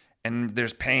 and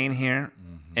there's pain here.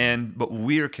 But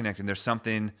we're connected. There's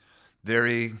something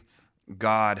very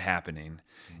God happening.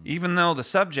 Even though the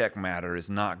subject matter is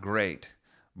not great,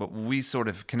 but we sort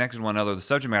of connected one another. The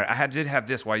subject matter. I did have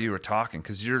this while you were talking,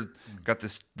 because got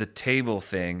this. The table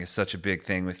thing is such a big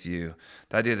thing with you.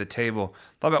 The idea of the table.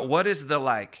 Thought about what is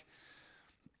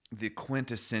the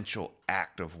quintessential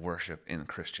act of worship in the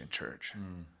Christian church,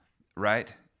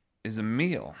 right? Is a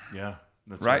meal. Yeah.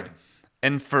 That's right? right.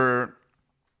 And for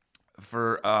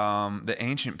the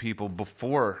ancient people,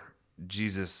 before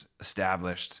Jesus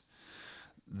established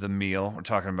the meal, we're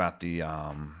talking about the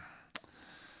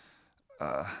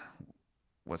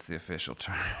what's the official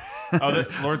term? The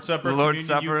Lord's Supper, The Lord's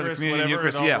Communion, Supper, the Eucharist, Communion, whatever,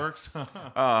 Eucharist, it all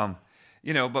yeah.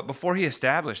 works. But before he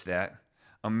established that,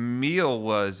 a meal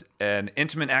was an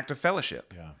intimate act of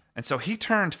fellowship. Yeah. And so he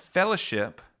turned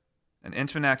fellowship, an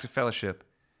intimate act of fellowship,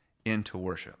 into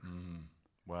worship.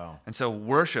 Wow. And so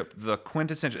worship, the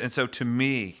quintessential, and so to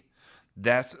me,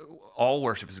 that's all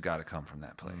worship has got to come from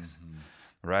that place,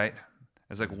 right?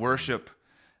 It's like worship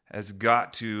has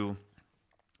got to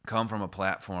come from a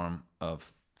platform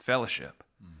of fellowship.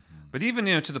 But even,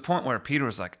 to the point where Peter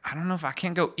was like, I don't know if I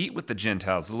can go eat with the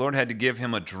Gentiles. The Lord had to give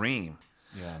him a dream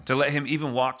to let him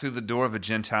even walk through the door of a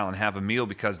Gentile and have a meal,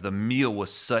 because the meal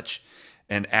was such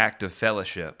an act of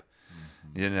fellowship,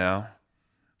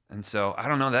 And so, I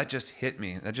don't know, that just hit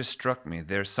me. That just struck me.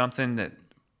 There's something that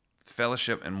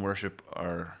fellowship and worship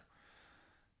are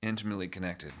intimately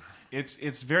connected.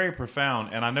 It's very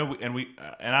profound, and I know,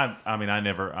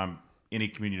 any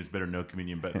communion is better than no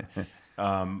communion, but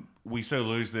we so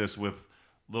lose this with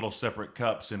little separate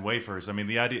cups and wafers. I mean,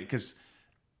 the idea, because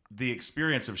the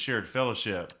experience of shared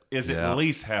fellowship is at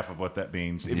least half of what that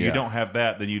means. If you don't have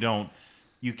that, then you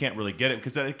can't really get it.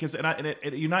 Because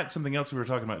it unites something else we were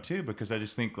talking about too. Because I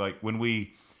just think like when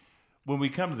we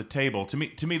come to the table, to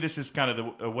me, this is kind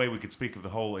of a way we could speak of the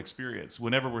whole experience.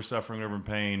 Whenever we're suffering, whenever in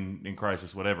pain, in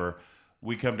crisis, whatever,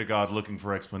 we come to God looking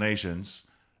for explanations.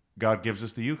 God gives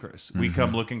us the Eucharist. We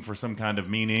come looking for some kind of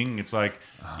meaning. It's like,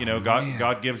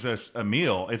 God gives us a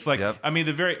meal. It's like, I mean,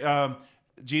 the very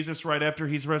Jesus, right after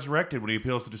he's resurrected, when he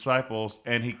appeals to disciples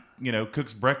and he,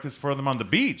 cooks breakfast for them on the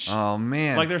beach. Oh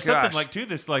man! Like there's something like to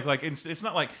this, like it's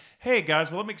not like, hey guys,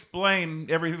 well let me explain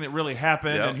everything that really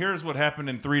happened, and here's what happened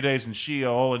in 3 days in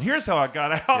Sheol, and here's how I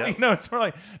got out. It's more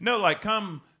like, no, like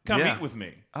come eat with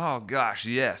me. Oh gosh,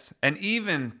 yes, and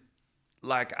even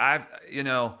like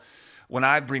when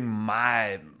I bring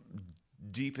my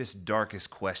deepest, darkest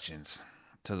questions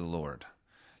to the Lord,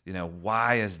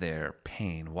 why is there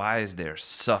pain? Why is there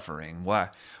suffering? Why,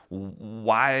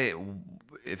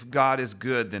 if God is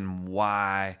good, then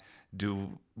why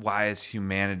does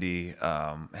humanity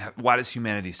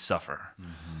suffer?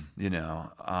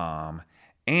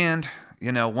 And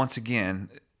once again,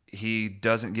 he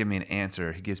doesn't give me an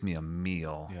answer. He gives me a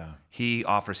meal. Yeah. He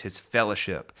offers his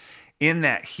fellowship in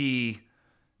that he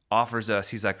offers us.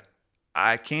 He's like,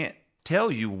 I can't tell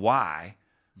you why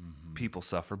people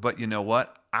suffer, but you know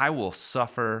what? I will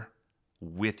suffer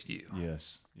with you.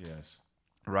 Yes.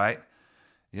 Right?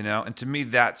 And to me,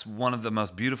 that's one of the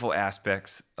most beautiful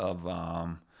aspects of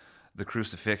the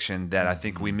crucifixion that I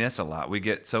think we miss a lot. We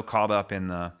get so caught up in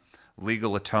the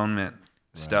legal atonement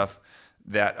stuff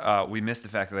that we miss the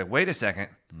fact that, like, wait a second,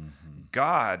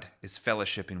 God is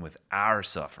fellowshipping with our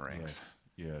sufferings.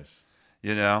 Yes.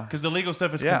 Because the legal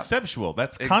stuff is conceptual.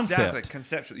 That's concept. Exactly,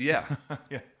 conceptual. Yeah.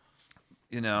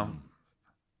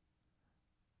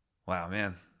 Wow,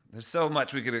 man. There's so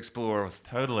much we could explore with.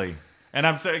 Totally. And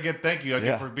I'm so, again, thank you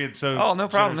again for being so. Oh, no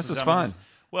problem. This was fun.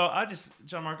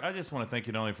 John Mark, I just want to thank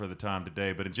you not only for the time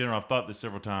today, but in general, I've thought this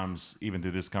several times, even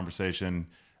through this conversation.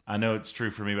 I know it's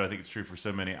true for me, but I think it's true for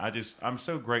so many. I'm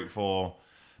so grateful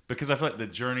because I feel like the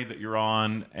journey that you're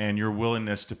on and your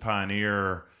willingness to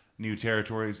pioneer new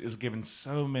territories is giving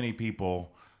so many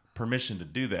people permission to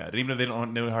do that. And even if they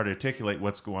don't know how to articulate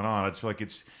what's going on, I just feel like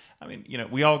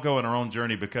we all go on our own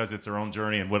journey because it's our own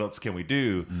journey and what else can we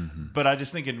do? But I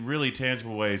just think in really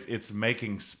tangible ways, it's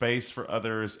making space for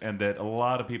others, and that a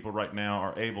lot of people right now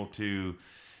are able to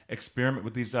experiment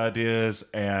with these ideas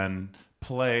and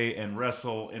play and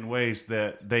wrestle in ways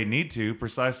that they need to,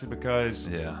 precisely because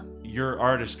your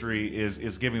artistry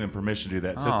is giving them permission to do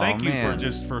that. So thank you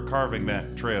for carving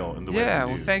that trail in the way that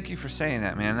you do. Thank you for saying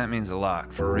that, man. That means a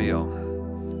lot, for real.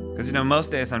 Because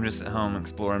most days I'm just at home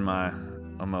exploring my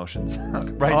emotions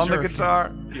on the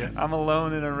guitar. Yes. I'm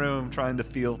alone in a room trying to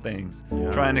feel things,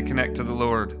 trying to connect to the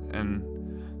Lord. And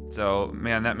so,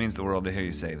 man, that means the world to hear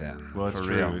you say that. Well, it's for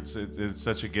true. Real. It's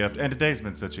such a gift. And today's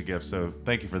been such a gift. So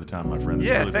thank you for the time, my friend.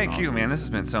 Really thank you, man. This has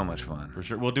been so much fun. For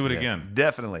sure. We'll do it again.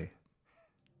 Definitely.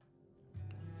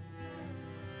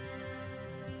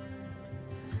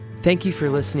 Thank you for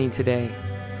listening today.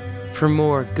 For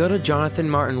more, go to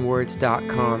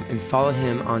jonathanmartinwords.com and follow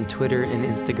him on Twitter and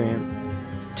Instagram.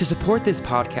 To support this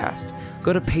podcast,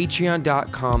 go to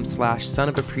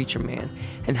patreon.com/sonofapreacherman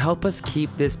and help us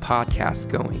keep this podcast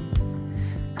going.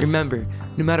 Remember,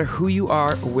 no matter who you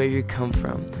are or where you come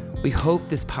from, we hope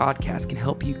this podcast can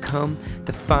help you come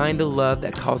to find a love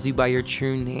that calls you by your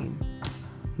true name.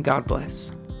 God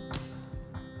bless.